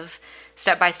guide of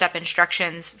step-by-step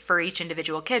instructions for each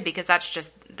individual kid, because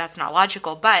that's not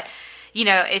logical. But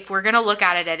if we're going to look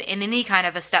at it in any kind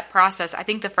of a step process, I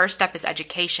think the first step is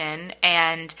education,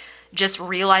 and just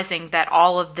realizing that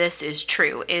all of this is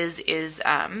true, is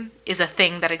a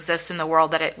thing that exists in the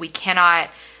world, that we cannot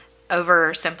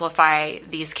oversimplify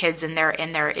these kids and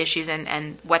their issues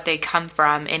and what they come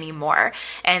from anymore.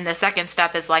 And the second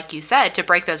step is, like you said, to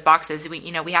break those boxes.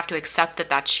 We have to accept that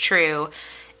that's true,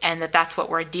 and that's what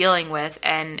we're dealing with,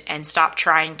 and stop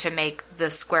trying to make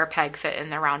the square peg fit in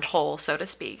the round hole, so to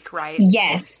speak, right?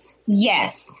 Yes,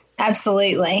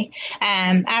 absolutely.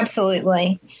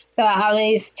 Absolutely. So I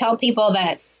always tell people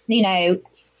that,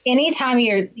 anytime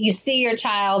you see your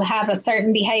child have a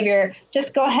certain behavior,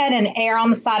 just go ahead and err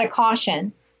on the side of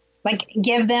caution. Like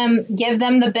give them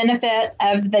the benefit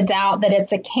of the doubt that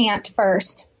it's a can't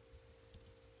first.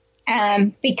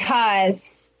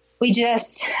 Because we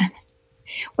just...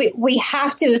 We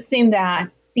have to assume that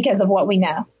because of what we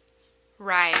know.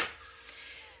 Right.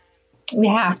 We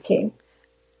have to.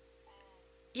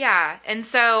 Yeah. And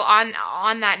so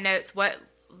on that note,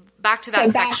 back to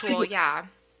that sexual, yeah.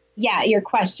 Yeah, your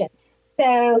question.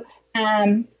 So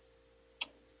in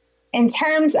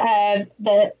terms of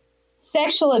the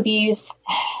sexual abuse,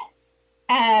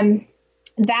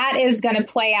 that is going to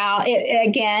play out.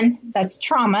 Again, that's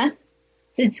trauma.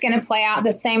 So it's going to play out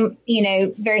the same,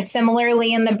 very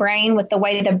similarly in the brain, with the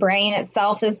way the brain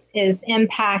itself is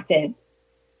impacted.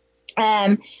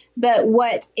 But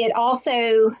what it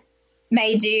also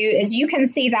may do is you can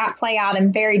see that play out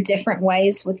in very different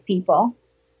ways with people.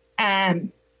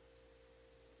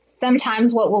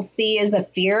 Sometimes what we'll see is a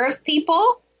fear of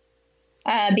people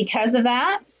because of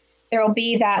that. There will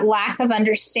be that lack of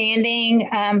understanding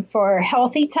for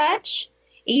healthy touch.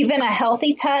 Even a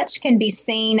healthy touch can be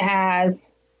seen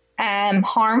as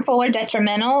harmful or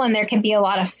detrimental, and there can be a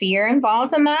lot of fear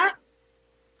involved in that.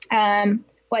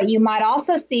 What you might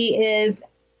also see is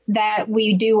that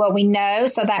we do what we know,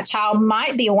 so that child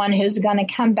might be one who's going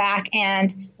to come back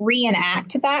and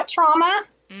reenact that trauma.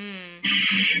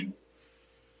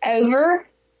 over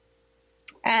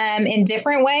in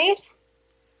different ways.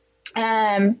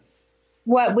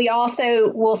 What we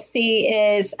also will see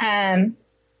is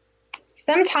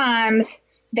sometimes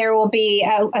there will be,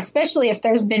 especially if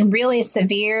there's been really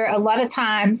severe, a lot of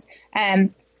times,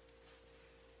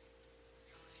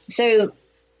 so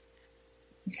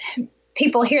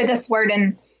people hear this word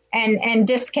and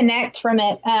disconnect from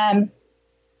it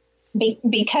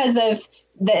because of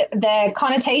the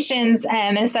connotations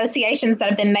and associations that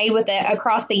have been made with it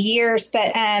across the years.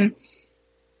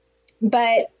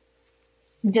 But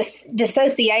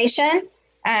dissociation,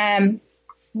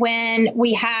 when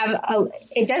we have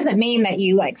it doesn't mean that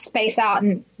you like space out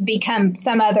and become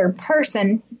some other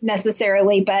person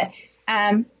necessarily, but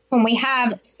when we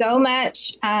have so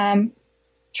much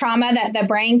trauma that the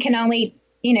brain can only,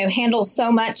 handle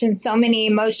so much and so many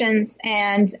emotions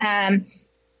and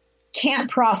can't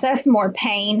process more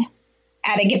pain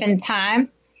at a given time,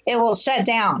 it will shut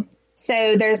down.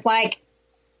 So there's like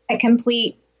a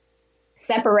complete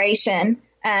separation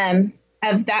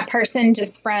of that person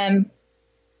just from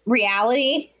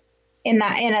reality in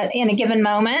a given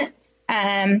moment.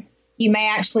 You may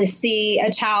actually see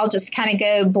a child just kind of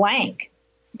go blank,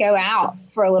 go out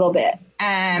for a little bit.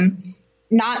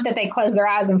 Not that they close their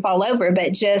eyes and fall over,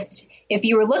 but just if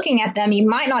you were looking at them, you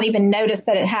might not even notice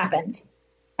that it happened.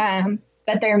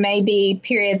 But there may be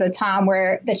periods of time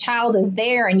where the child is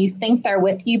there and you think they're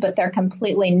with you, but they're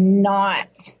completely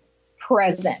not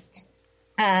present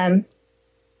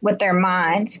with their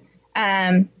minds.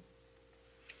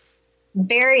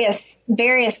 Various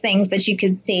things that you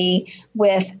could see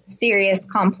with serious,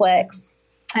 complex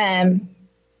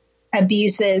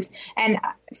abuses. And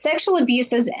sexual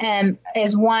abuses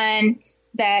is one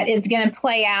that is going to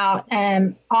play out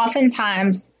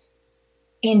oftentimes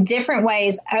in different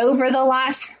ways over the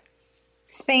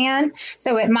lifespan.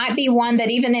 So it might be one that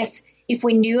even if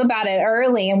we knew about it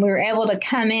early and we were able to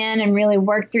come in and really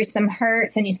work through some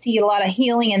hurts and you see a lot of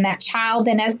healing in that child,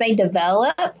 then as they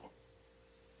develop,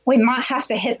 we might have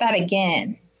to hit that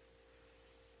again.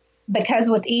 Because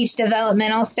with each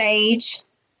developmental stage,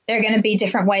 there are going to be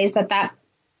different ways that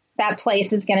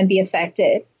place is going to be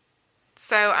affected.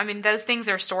 So, I mean, those things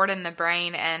are stored in the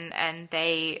brain and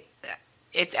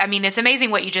it's amazing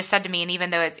what you just said to me. And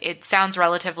even though it sounds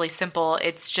relatively simple,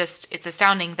 it's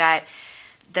astounding that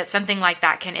something like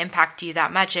that can impact you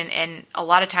that much. And a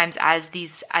lot of times as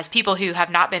people who have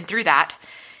not been through that,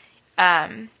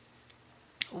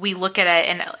 we look at it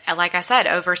and, like I said,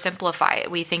 oversimplify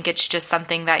it. We think it's just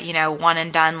something that, one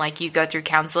and done, like you go through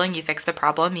counseling, you fix the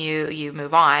problem, you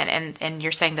move on. And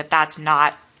you're saying that that's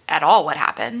not at all what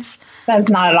happens. That's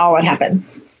not at all what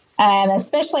happens.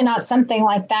 Especially not something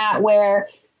like that where,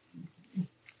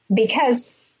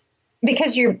 because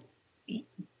you're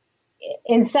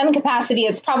in some capacity,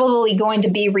 it's probably going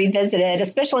to be revisited,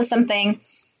 especially something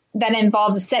that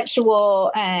involves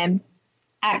sexual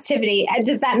activity.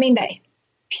 Does that mean that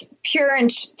pure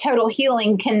and total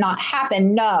healing cannot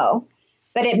happen? No,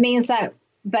 but it means that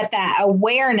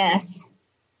awareness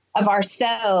of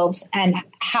ourselves and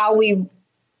how we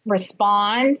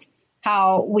respond,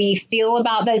 how we feel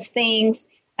about those things,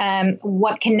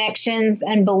 what connections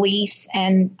and beliefs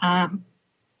and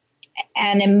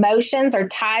emotions are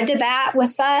tied to that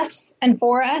with us and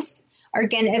for us.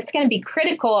 Again, it's going to be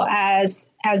critical as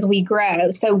we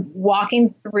grow. So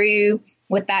walking through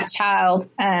with that child,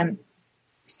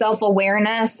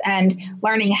 self-awareness and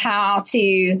learning how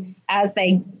to, as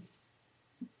they,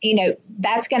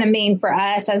 that's going to mean for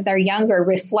us as they're younger,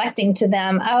 reflecting to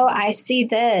them, oh, I see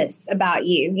this about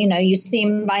you. You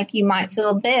seem like you might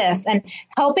feel this, and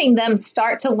helping them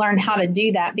start to learn how to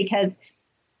do that, because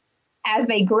as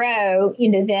they grow,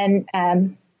 then,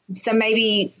 so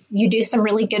maybe you do some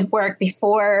really good work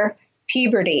before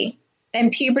puberty, then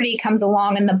puberty comes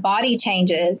along and the body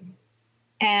changes.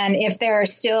 And if there are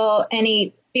still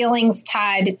any feelings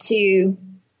tied to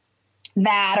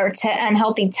that or to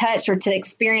unhealthy touch or to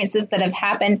experiences that have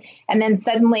happened, and then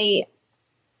suddenly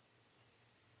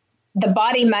the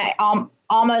body might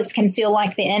almost can feel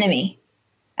like the enemy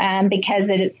because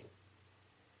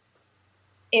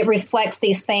it reflects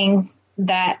these things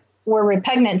that were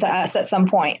repugnant to us at some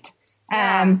point.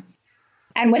 Yeah.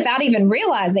 And without even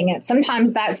realizing it,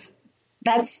 sometimes that's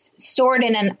stored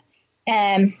in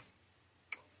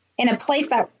a place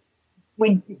that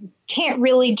we can't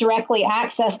really directly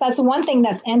access. That's one thing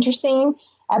that's interesting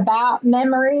about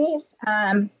memories,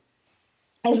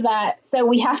 is that, so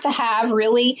we have to have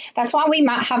really, that's why we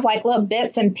might have like little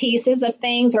bits and pieces of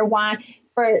things, or why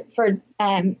for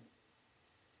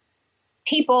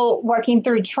people working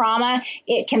through trauma,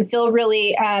 it can feel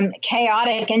really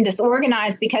chaotic and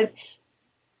disorganized, because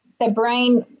the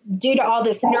brain, due to all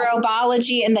this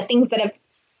neurobiology and the things that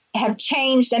have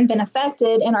changed and been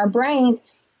affected in our brains,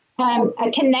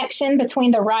 a connection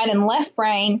between the right and left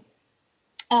brain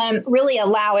really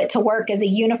allow it to work as a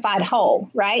unified whole,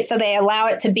 right? So they allow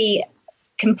it to be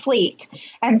complete.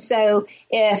 And so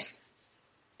if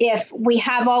we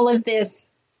have all of this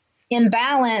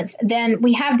imbalance, then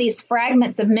we have these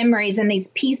fragments of memories and these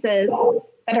pieces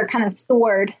that are kind of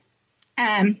stored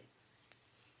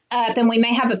up, and we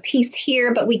may have a piece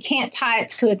here, but we can't tie it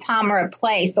to a time or a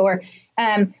place. Or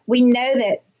we know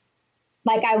that,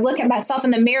 like, I look at myself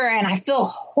in the mirror and I feel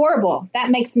horrible.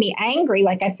 That makes me angry.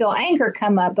 Like, I feel anger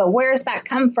come up, but where does that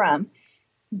come from?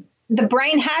 The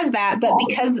brain has that, but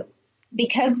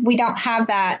because we don't have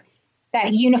that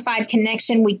unified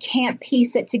connection, we can't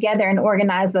piece it together and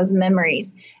organize those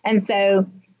memories. And so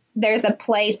there's a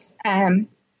place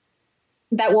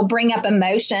that will bring up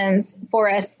emotions for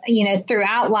us,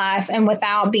 throughout life, and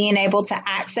without being able to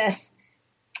access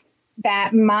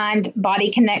that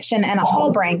mind-body connection and a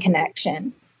whole brain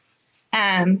connection.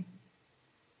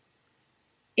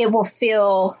 It will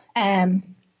feel,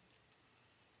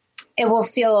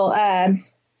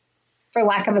 for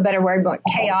lack of a better word,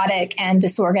 chaotic and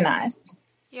disorganized.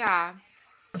 Yeah.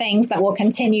 Things that will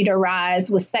continue to rise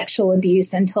with sexual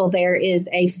abuse until there is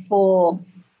a full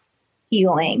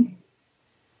healing.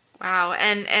 Wow.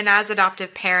 And as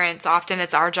adoptive parents, often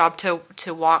it's our job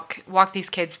to walk these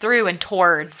kids through and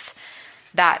towards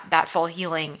that full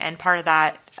healing. And part of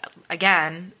that,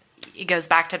 again, it goes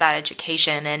back to that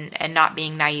education and not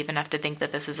being naive enough to think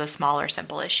that this is a small or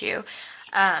simple issue.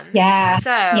 I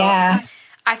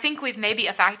think we've maybe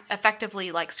effectively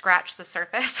effectively scratched the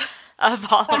surface of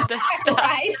all of this stuff.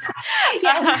 Right.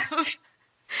 Yeah.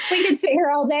 We could sit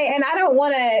here all day, and I don't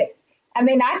want to. I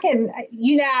mean, I can.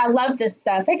 I love this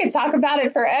stuff. I could talk about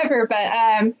it forever,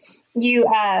 but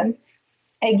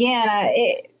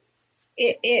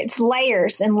it's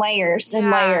layers and layers and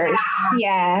layers.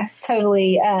 Yeah,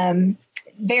 totally.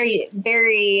 Very,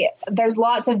 very. There's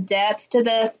lots of depth to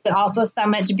this, but also so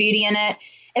much beauty in it.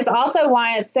 It's also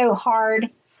why it's so hard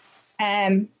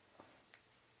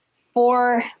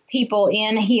for people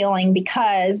in healing,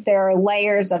 because there are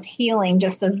layers of healing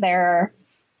just as there are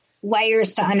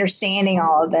layers to understanding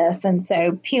all of this. And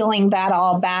so peeling that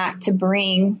all back to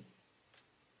bring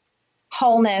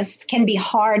wholeness can be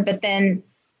hard, but then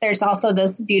there's also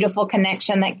this beautiful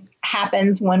connection that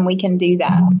happens when we can do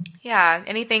that. Yeah.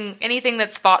 Anything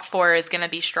that's fought for is going to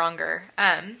be stronger.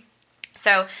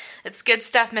 So it's good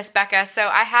stuff, Miss Becca. So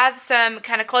I have some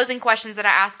kind of closing questions that I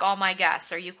ask all my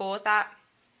guests. Are you cool with that?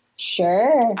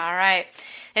 Sure. All right.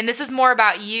 And this is more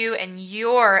about you and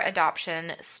your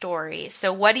adoption story.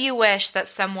 So what do you wish that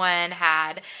someone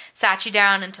had sat you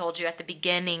down and told you at the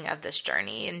beginning of this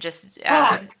journey, and just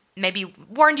maybe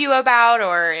warned you about,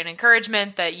 or an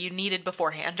encouragement that you needed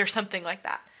beforehand or something like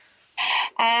that?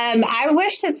 I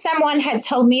wish that someone had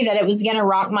told me that it was going to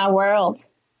rock my world.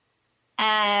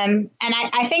 And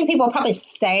I think people probably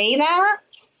say that.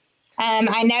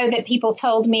 I know that people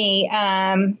told me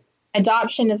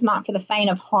adoption is not for the faint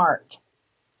of heart.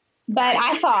 But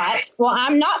I thought, well,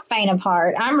 I'm not faint of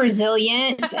heart. I'm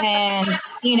resilient and,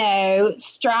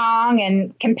 strong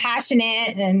and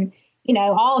compassionate and,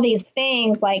 all these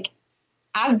things. Like,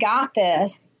 I've got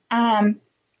this.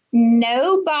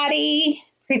 Nobody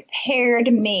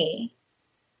prepared me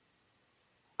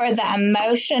for the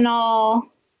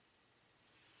emotional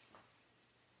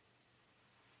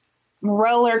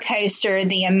roller coaster,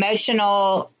 the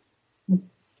emotional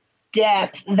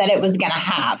depth that it was going to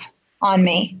have on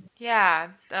me. Yeah.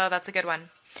 Oh, that's a good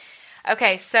one.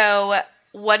 Okay. So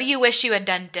what do you wish you had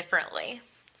done differently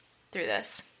through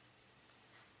this?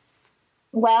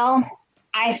 Well,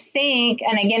 I think,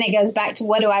 and again, it goes back to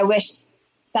what do I wish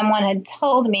someone had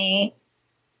told me?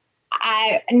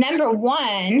 Number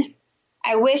one,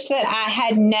 I wish that I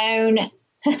had known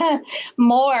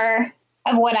more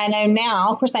of what I know now.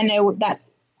 Of course, I know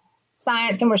that's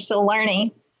science and we're still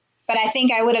learning, but I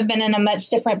think I would have been in a much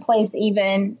different place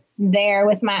even there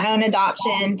with my own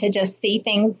adoption, to just see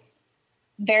things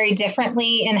very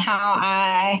differently in how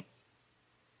I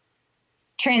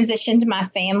transitioned my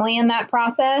family in that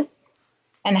process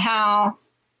and how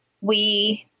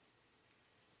we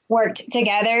worked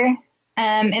together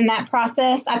in that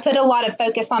process. I put a lot of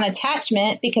focus on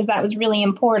attachment because that was really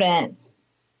important.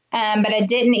 But I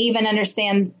didn't even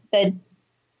understand the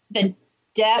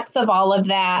depth of all of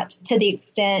that to the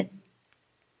extent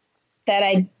that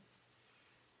I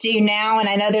do now. And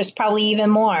I know there's probably even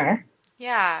more.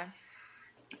 Yeah.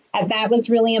 That was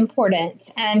really important.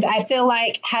 And I feel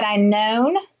like had I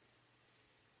known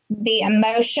the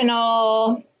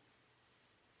emotional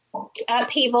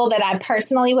upheaval that I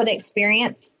personally would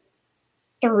experience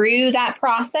through that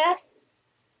process.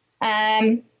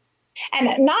 And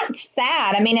not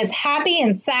sad. I mean, it's happy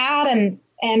and sad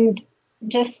and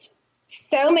just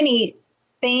so many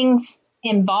things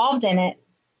involved in it.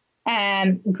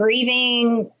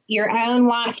 Grieving your own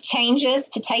life changes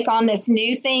to take on this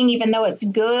new thing, even though it's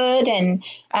good. And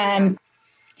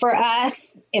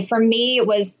for me, it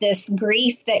was this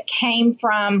grief that came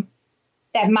from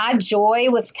that my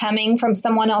joy was coming from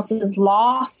someone else's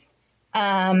loss.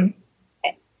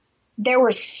 There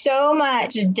was so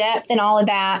much depth in all of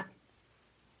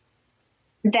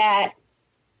that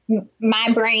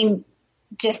my brain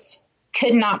just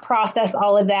could not process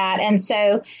all of that. And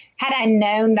so had I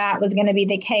known that was going to be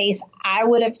the case, I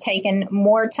would have taken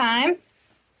more time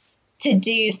to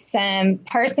do some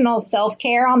personal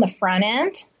self-care on the front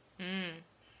end.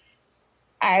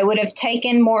 I would have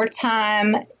taken more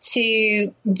time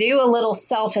to do a little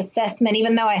self-assessment,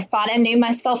 even though I thought I knew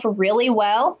myself really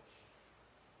well.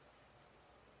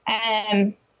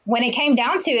 When it came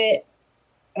down to it,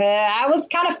 I was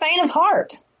kind of faint of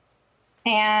heart,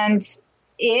 and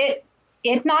it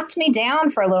knocked me down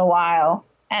for a little while.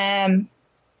 And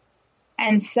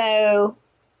so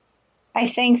I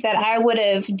think that I would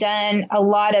have done a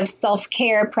lot of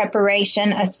self-care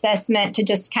preparation assessment to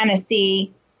just kind of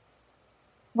see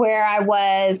where I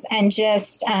was and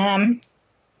just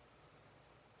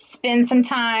spend some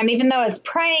time, even though I was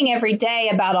praying every day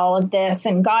about all of this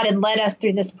and God had led us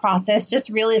through this process, just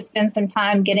really spend some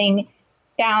time getting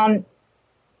down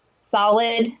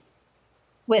solid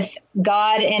with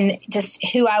God and just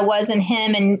who I was in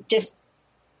him, and just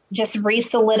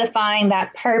re-solidifying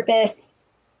that purpose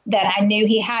that I knew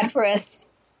he had for us,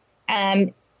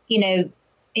 in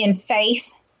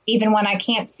faith, even when I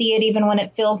can't see it, even when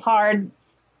it feels hard,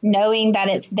 knowing that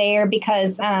it's there,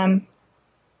 because if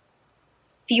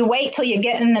you wait till you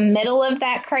get in the middle of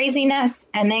that craziness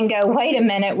and then go, wait a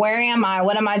minute, where am I?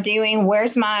 What am I doing?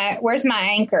 Where's my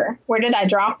anchor? Where did I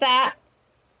drop that?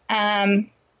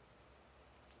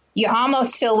 You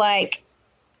almost feel like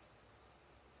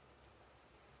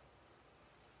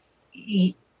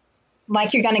you're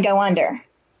going to go under.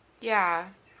 Yeah.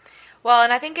 Well,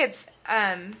 and I think it's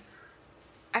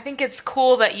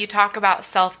cool that you talk about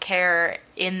self-care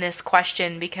in this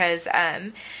question, because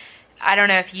I don't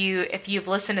know if you've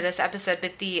listened to this episode,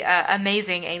 but the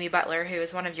amazing Amy Butler, who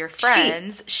is one of your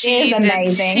friends, she is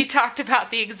amazing. She talked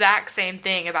about the exact same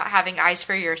thing about having eyes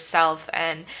for yourself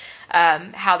and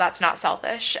how that's not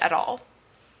selfish at all.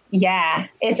 Yeah,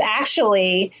 it's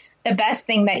actually the best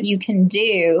thing that you can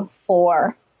do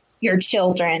for your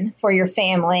children, for your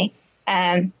family.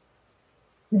 And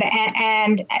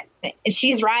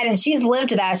she's right, and she's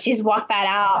lived that. She's walked that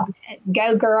out.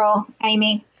 Go girl,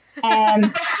 Amy.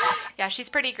 Yeah, she's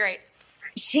pretty great.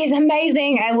 She's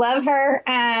amazing. I love her.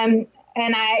 And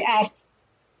I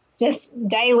just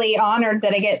daily honored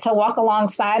that I get to walk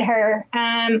alongside her.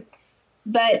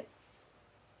 But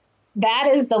that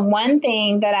is the one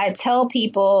thing that I tell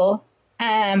people,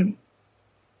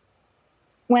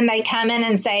 when they come in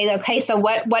and say, okay, so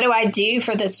what do I do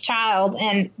for this child?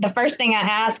 And the first thing I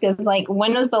ask is like,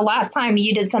 when was the last time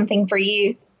you did something for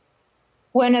you?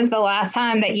 When was the last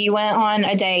time that you went on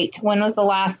a date? When was the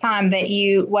last time that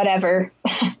you, whatever,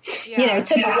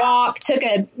 took a walk, took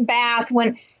a bath?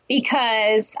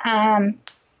 Because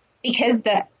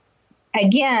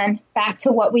again, back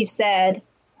to what we've said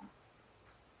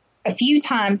a few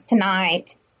times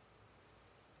tonight,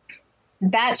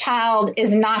 that child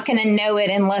is not going to know it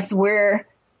unless we're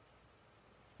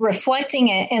reflecting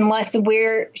it, unless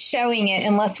we're showing it,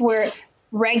 unless we're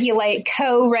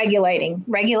regulating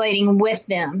with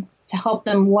them to help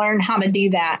them learn how to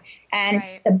do that. And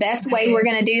the best way we're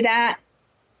going to do that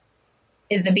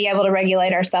is to be able to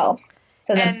regulate ourselves.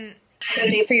 So the thing to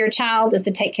do for your child is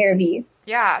to take care of you.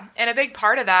 Yeah. And a big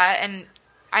part of that, and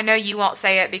I know you won't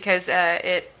say it because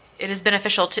it is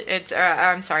beneficial to,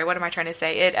 I'm sorry, what am I trying to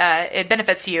say? It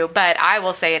benefits you, but I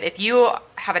will say it. If you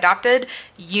have adopted,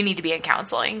 you need to be in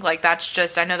counseling. Like, that's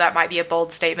just, I know that might be a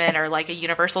bold statement or like a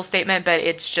universal statement, but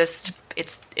it's just,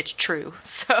 it's true.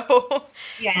 So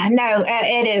yeah, no,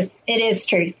 it is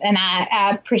truth. And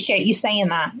I appreciate you saying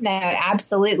that. No,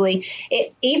 absolutely.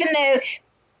 Even though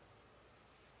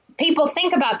people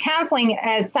think about counseling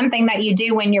as something that you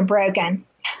do when you're broken.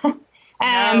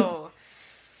 No.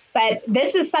 But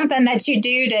this is something that you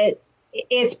do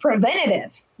it's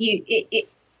preventative.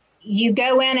 You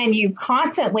go in and you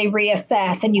constantly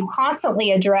reassess and you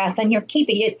constantly address, and you're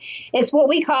keeping it. It's what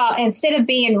we call, instead of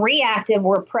being reactive,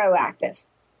 we're proactive.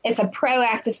 It's a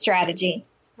proactive strategy.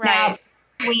 Right.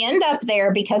 Now, we end up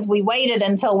there because we waited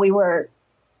until we were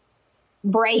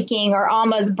breaking or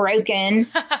almost broken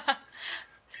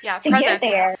Yeah, to present. get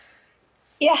there.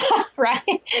 Yeah,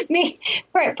 right. Me,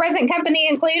 present company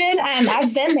included.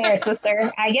 I've been there,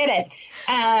 sister. I get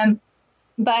it.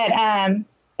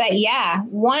 But yeah,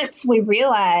 once we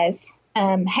realize,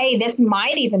 hey, this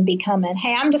might even be coming.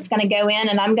 Hey, I'm just going to go in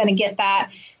and I'm going to get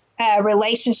that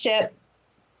relationship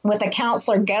with a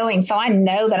counselor going, so I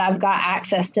know that I've got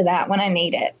access to that when I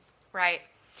need it. Right.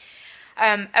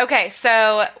 Okay,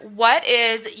 so what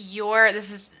is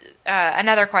this is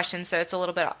another question, so it's a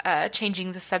little bit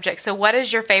changing the subject. So what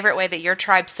is your favorite way that your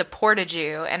tribe supported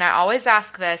you? And I always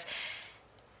ask this,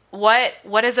 what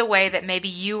is a way that maybe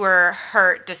you were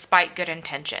hurt despite good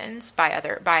intentions by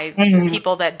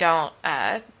people that don't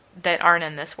that aren't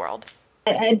in this world?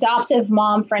 An adoptive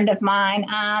mom friend of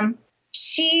mine,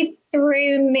 she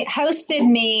hosted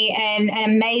me an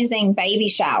amazing baby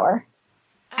shower.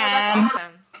 Oh, that's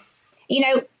awesome. You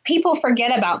know, people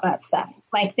forget about that stuff.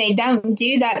 Like, they don't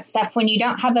do that stuff when you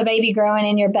don't have a baby growing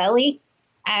in your belly.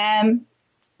 And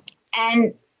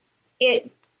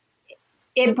it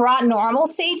brought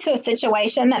normalcy to a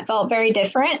situation that felt very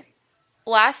different.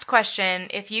 Last question.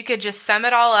 If you could just sum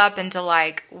it all up into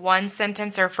like one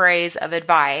sentence or phrase of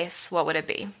advice, what would it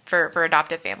be for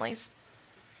adoptive families?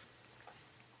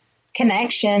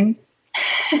 Connection.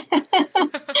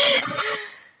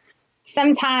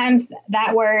 Sometimes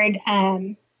that word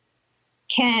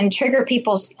can trigger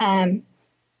people's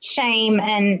shame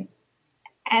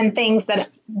and things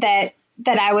that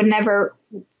I would never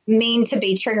mean to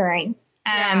be triggering.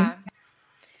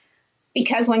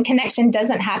 Because when connection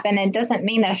doesn't happen, it doesn't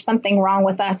mean there's something wrong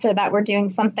with us or that we're doing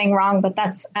something wrong, but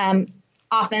that's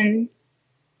often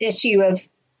issue of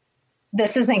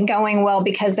this isn't going well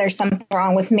because there's something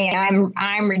wrong with me.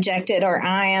 I'm rejected, or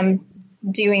I am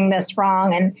doing this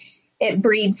wrong, and it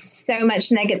breeds so much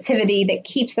negativity that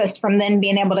keeps us from then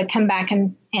being able to come back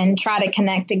and try to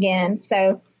connect again.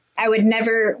 So I would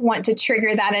never want to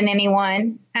trigger that in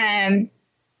anyone.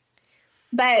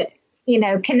 But, you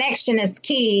know, connection is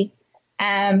key.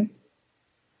 And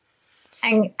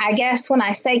I guess when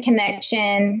I say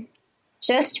connection,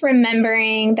 just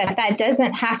remembering that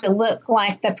doesn't have to look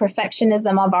like the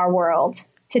perfectionism of our world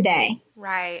today.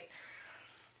 Right.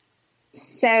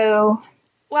 So...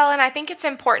 Well, and I think it's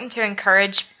important to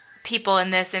encourage people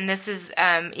in this. And this is,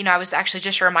 you know, I was actually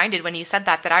just reminded when you said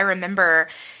that I remember,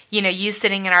 you know, you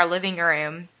sitting in our living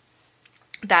room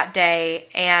that day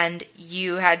and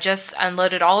you had just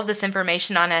unloaded all of this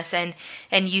information on us. And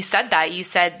you said that. You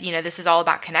said, you know, this is all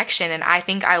about connection. And I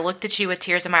think I looked at you with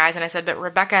tears in my eyes and I said, but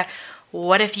Rebekah,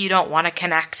 what if you don't want to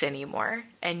connect anymore?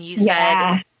 And you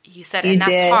said, and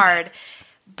that's hard.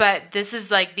 But this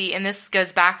is like and this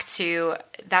goes back to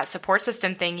that support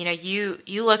system thing. You know,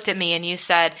 you looked at me and you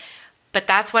said, but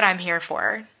that's what I'm here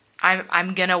for.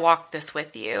 I'm going to walk this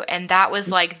with you. And that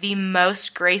was like the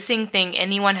most gracing thing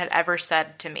anyone had ever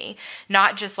said to me.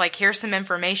 Not just like, here's some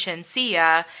information, see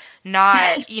ya.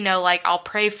 Not, you know, like, I'll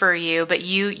pray for you. But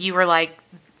you were like,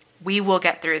 we will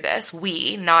get through this.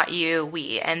 We, not you,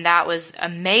 we. And that was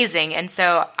amazing. And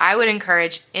so I would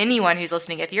encourage anyone who's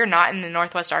listening, if you're not in the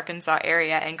Northwest Arkansas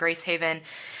area and Grace Haven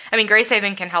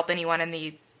can help anyone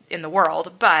in the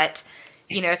world, but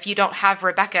you know, if you don't have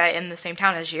Rebekah in the same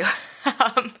town as you,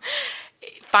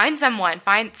 find someone,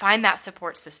 find that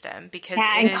support system, because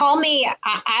call me.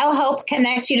 I'll help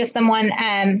connect you to someone.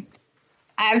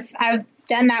 I've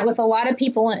done that with a lot of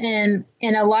people in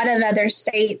a lot of other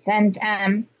states, and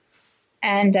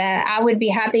I would be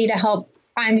happy to help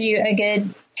find you a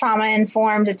good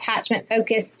trauma-informed,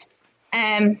 attachment-focused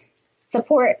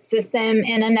support system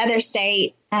in another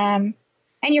state.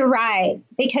 And you're right,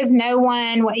 because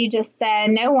what you just said,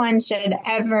 no one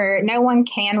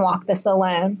can walk this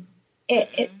alone.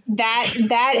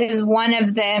 That is one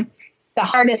of the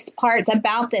hardest parts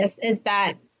about this, is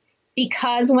that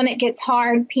because when it gets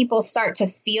hard, people start to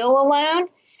feel alone.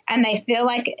 And they feel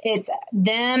like it's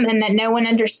them and that no one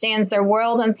understands their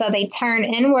world. And so they turn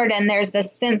inward, and there's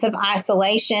this sense of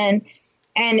isolation.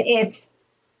 And it's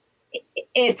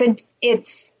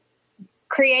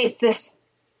creates this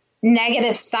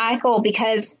negative cycle,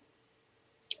 because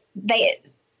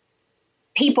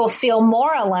people feel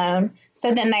more alone.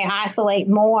 So then they isolate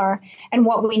more. And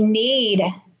what we need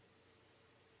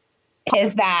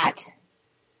is that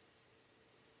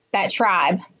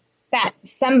tribe. That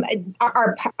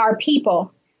our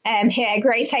people here at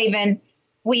Grace Haven,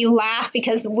 we laugh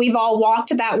because we've all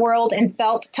walked that world and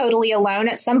felt totally alone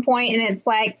at some point. And it's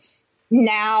like,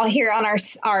 now here on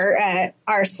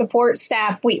our support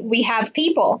staff, we have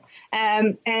people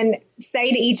and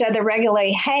say to each other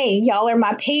regularly, hey, y'all are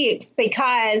my peeps,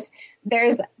 because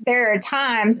there are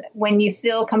times when you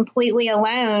feel completely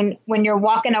alone when you're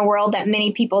walking a world that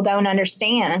many people don't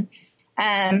understand.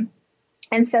 And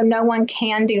so no one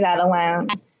can do that alone,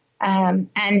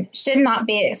 and should not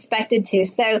be expected to.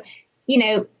 So,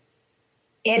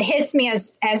 it hits me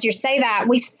as you say that.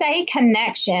 We say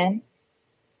connection,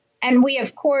 and we,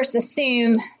 of course,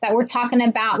 assume that we're talking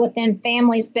about within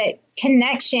families, but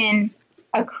connection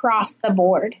across the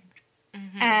board.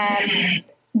 Mm-hmm.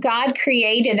 God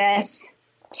created us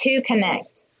to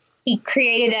connect. He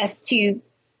created us to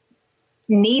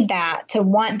need that, to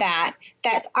want that.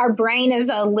 That's our brain is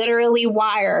literally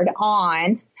wired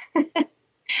on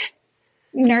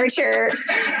nurture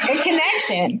and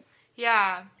connection.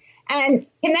 Yeah. And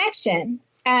connection.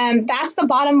 That's the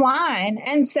bottom line.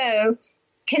 And so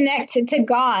connect to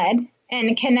God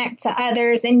and connect to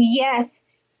others. And yes,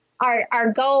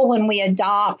 our goal when we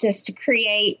adopt is to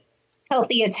create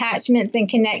healthy attachments and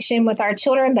connection with our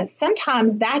children. But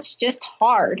sometimes that's just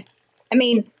hard. I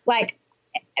mean, like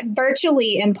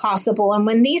virtually impossible. And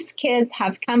when these kids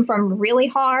have come from really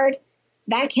hard,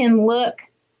 that can look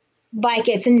like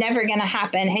it's never going to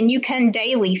happen. And you can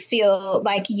daily feel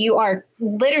like you are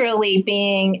literally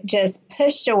being just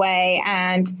pushed away,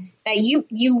 and that you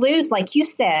lose, like you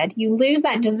said, you lose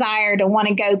that desire to want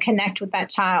to go connect with that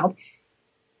child.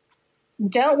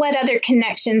 Don't let other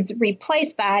connections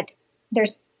replace that.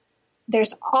 There's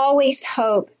always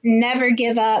hope. Never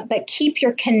give up, but keep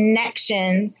your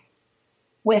connections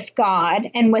with God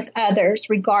and with others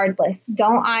regardless.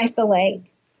 Don't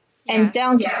isolate. And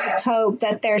don't give up hope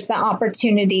that there's the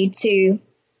opportunity to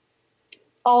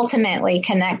ultimately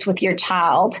connect with your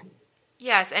child.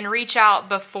 Yes, and reach out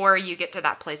before you get to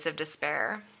that place of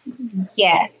despair.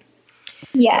 Yes.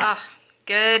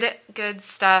 Good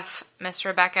stuff, Miss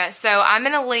Rebekah. So I'm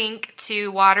going to link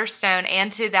to Waterstone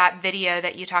and to that video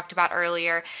that you talked about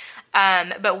earlier.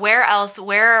 But where else?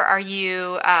 Where are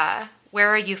you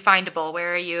findable?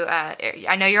 Where are you?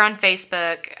 I know you're on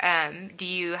Facebook. Do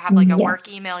you have like a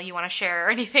work email you want to share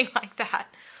or anything like that?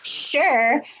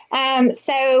 Sure.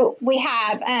 So we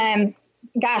have, I'm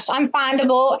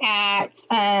findable at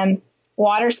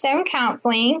Waterstone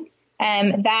Counseling.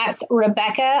 That's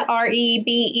Rebekah,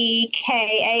 Rebekah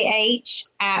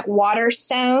at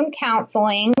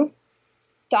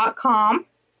waterstonecounseling.com.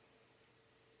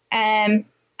 I'm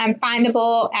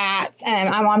findable at,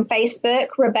 I'm on Facebook,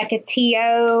 Rebekah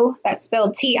T.O., that's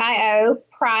spelled T-I-O,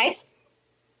 Price,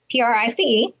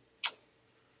 P-R-I-C-E.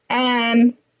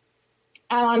 I'm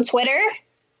on Twitter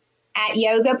at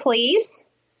Yoga Please.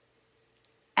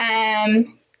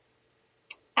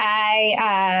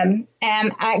 I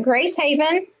am at Grace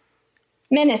Haven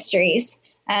Ministries.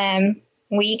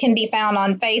 We can be found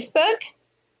on Facebook,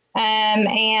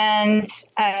 and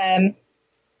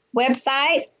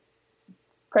website,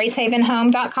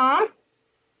 gracehavenhome.com.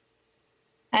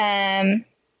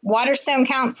 Waterstone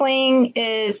Counseling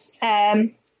is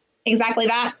exactly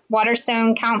that,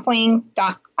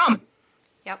 waterstonecounseling.com.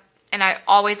 Yep. And I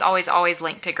always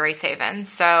link to Grace Haven.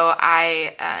 So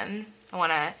I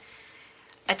want to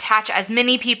attach as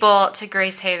many people to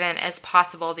Grace Haven as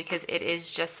possible because it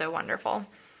is just so wonderful.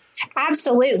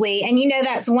 Absolutely. And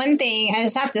that's one thing I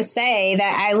just have to say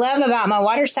that I love about my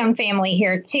Waterstone family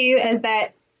here too, is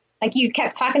that, like you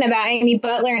kept talking about Amy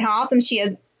Butler and how awesome she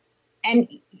is. And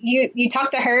you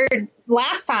talked to her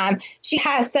last time. She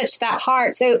has such that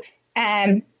heart. So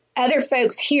other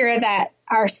folks here that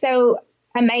are so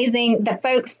amazing, the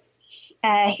folks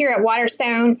here at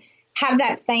Waterstone have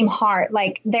that same heart.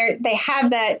 Like they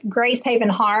have that Grace Haven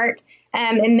heart.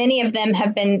 And many of them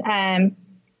have been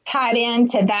tied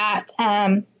into that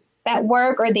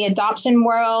work or the adoption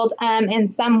world in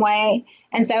some way.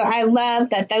 And so I love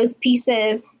that those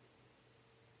pieces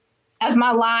of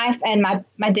my life and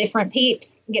my different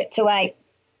peeps get to like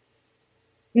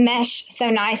mesh so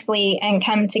nicely and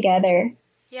come together.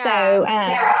 Yeah. So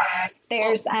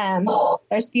there's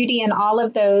beauty in all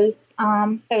of those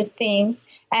things.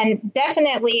 And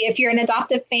definitely if you're an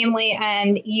adoptive family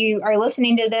and you are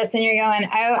listening to this and you're going,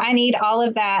 oh, I need all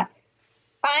of that,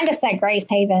 find us at Grace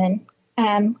Haven.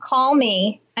 Call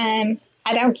me. I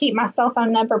don't keep my cell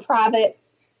phone number private.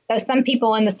 Though some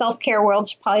people in the self-care world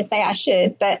should probably say I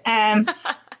should, but come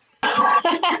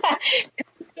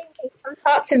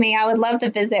talk to me. I would love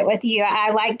to visit with you.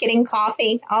 I like getting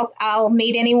coffee. I'll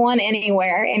meet anyone,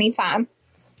 anywhere, anytime.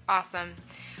 Awesome.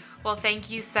 Well, thank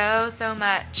you so, so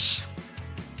much.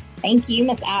 Thank you,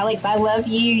 Miss Alex. I love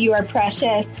you. You are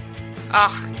precious.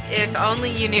 Oh, if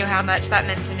only you knew how much that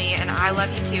meant to me, and I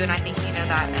love you too, and I think you know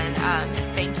that, and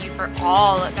thank you for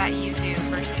all that you do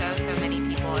for so many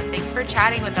people, and thanks for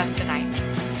chatting with us tonight.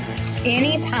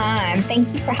 Anytime.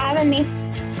 Thank you for having me.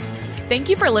 Thank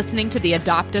you for listening to the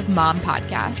Adoptive Mom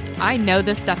Podcast. I know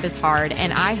this stuff is hard,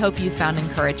 and I hope you found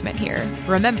encouragement here.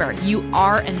 Remember, you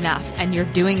are enough, and you're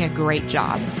doing a great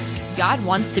job. God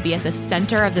wants to be at the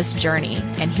center of this journey,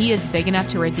 and He is big enough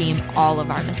to redeem all of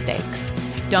our mistakes.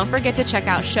 Don't forget to check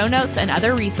out show notes and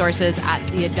other resources at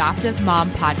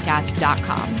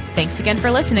theadoptivemompodcast.com. Thanks again for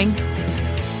listening.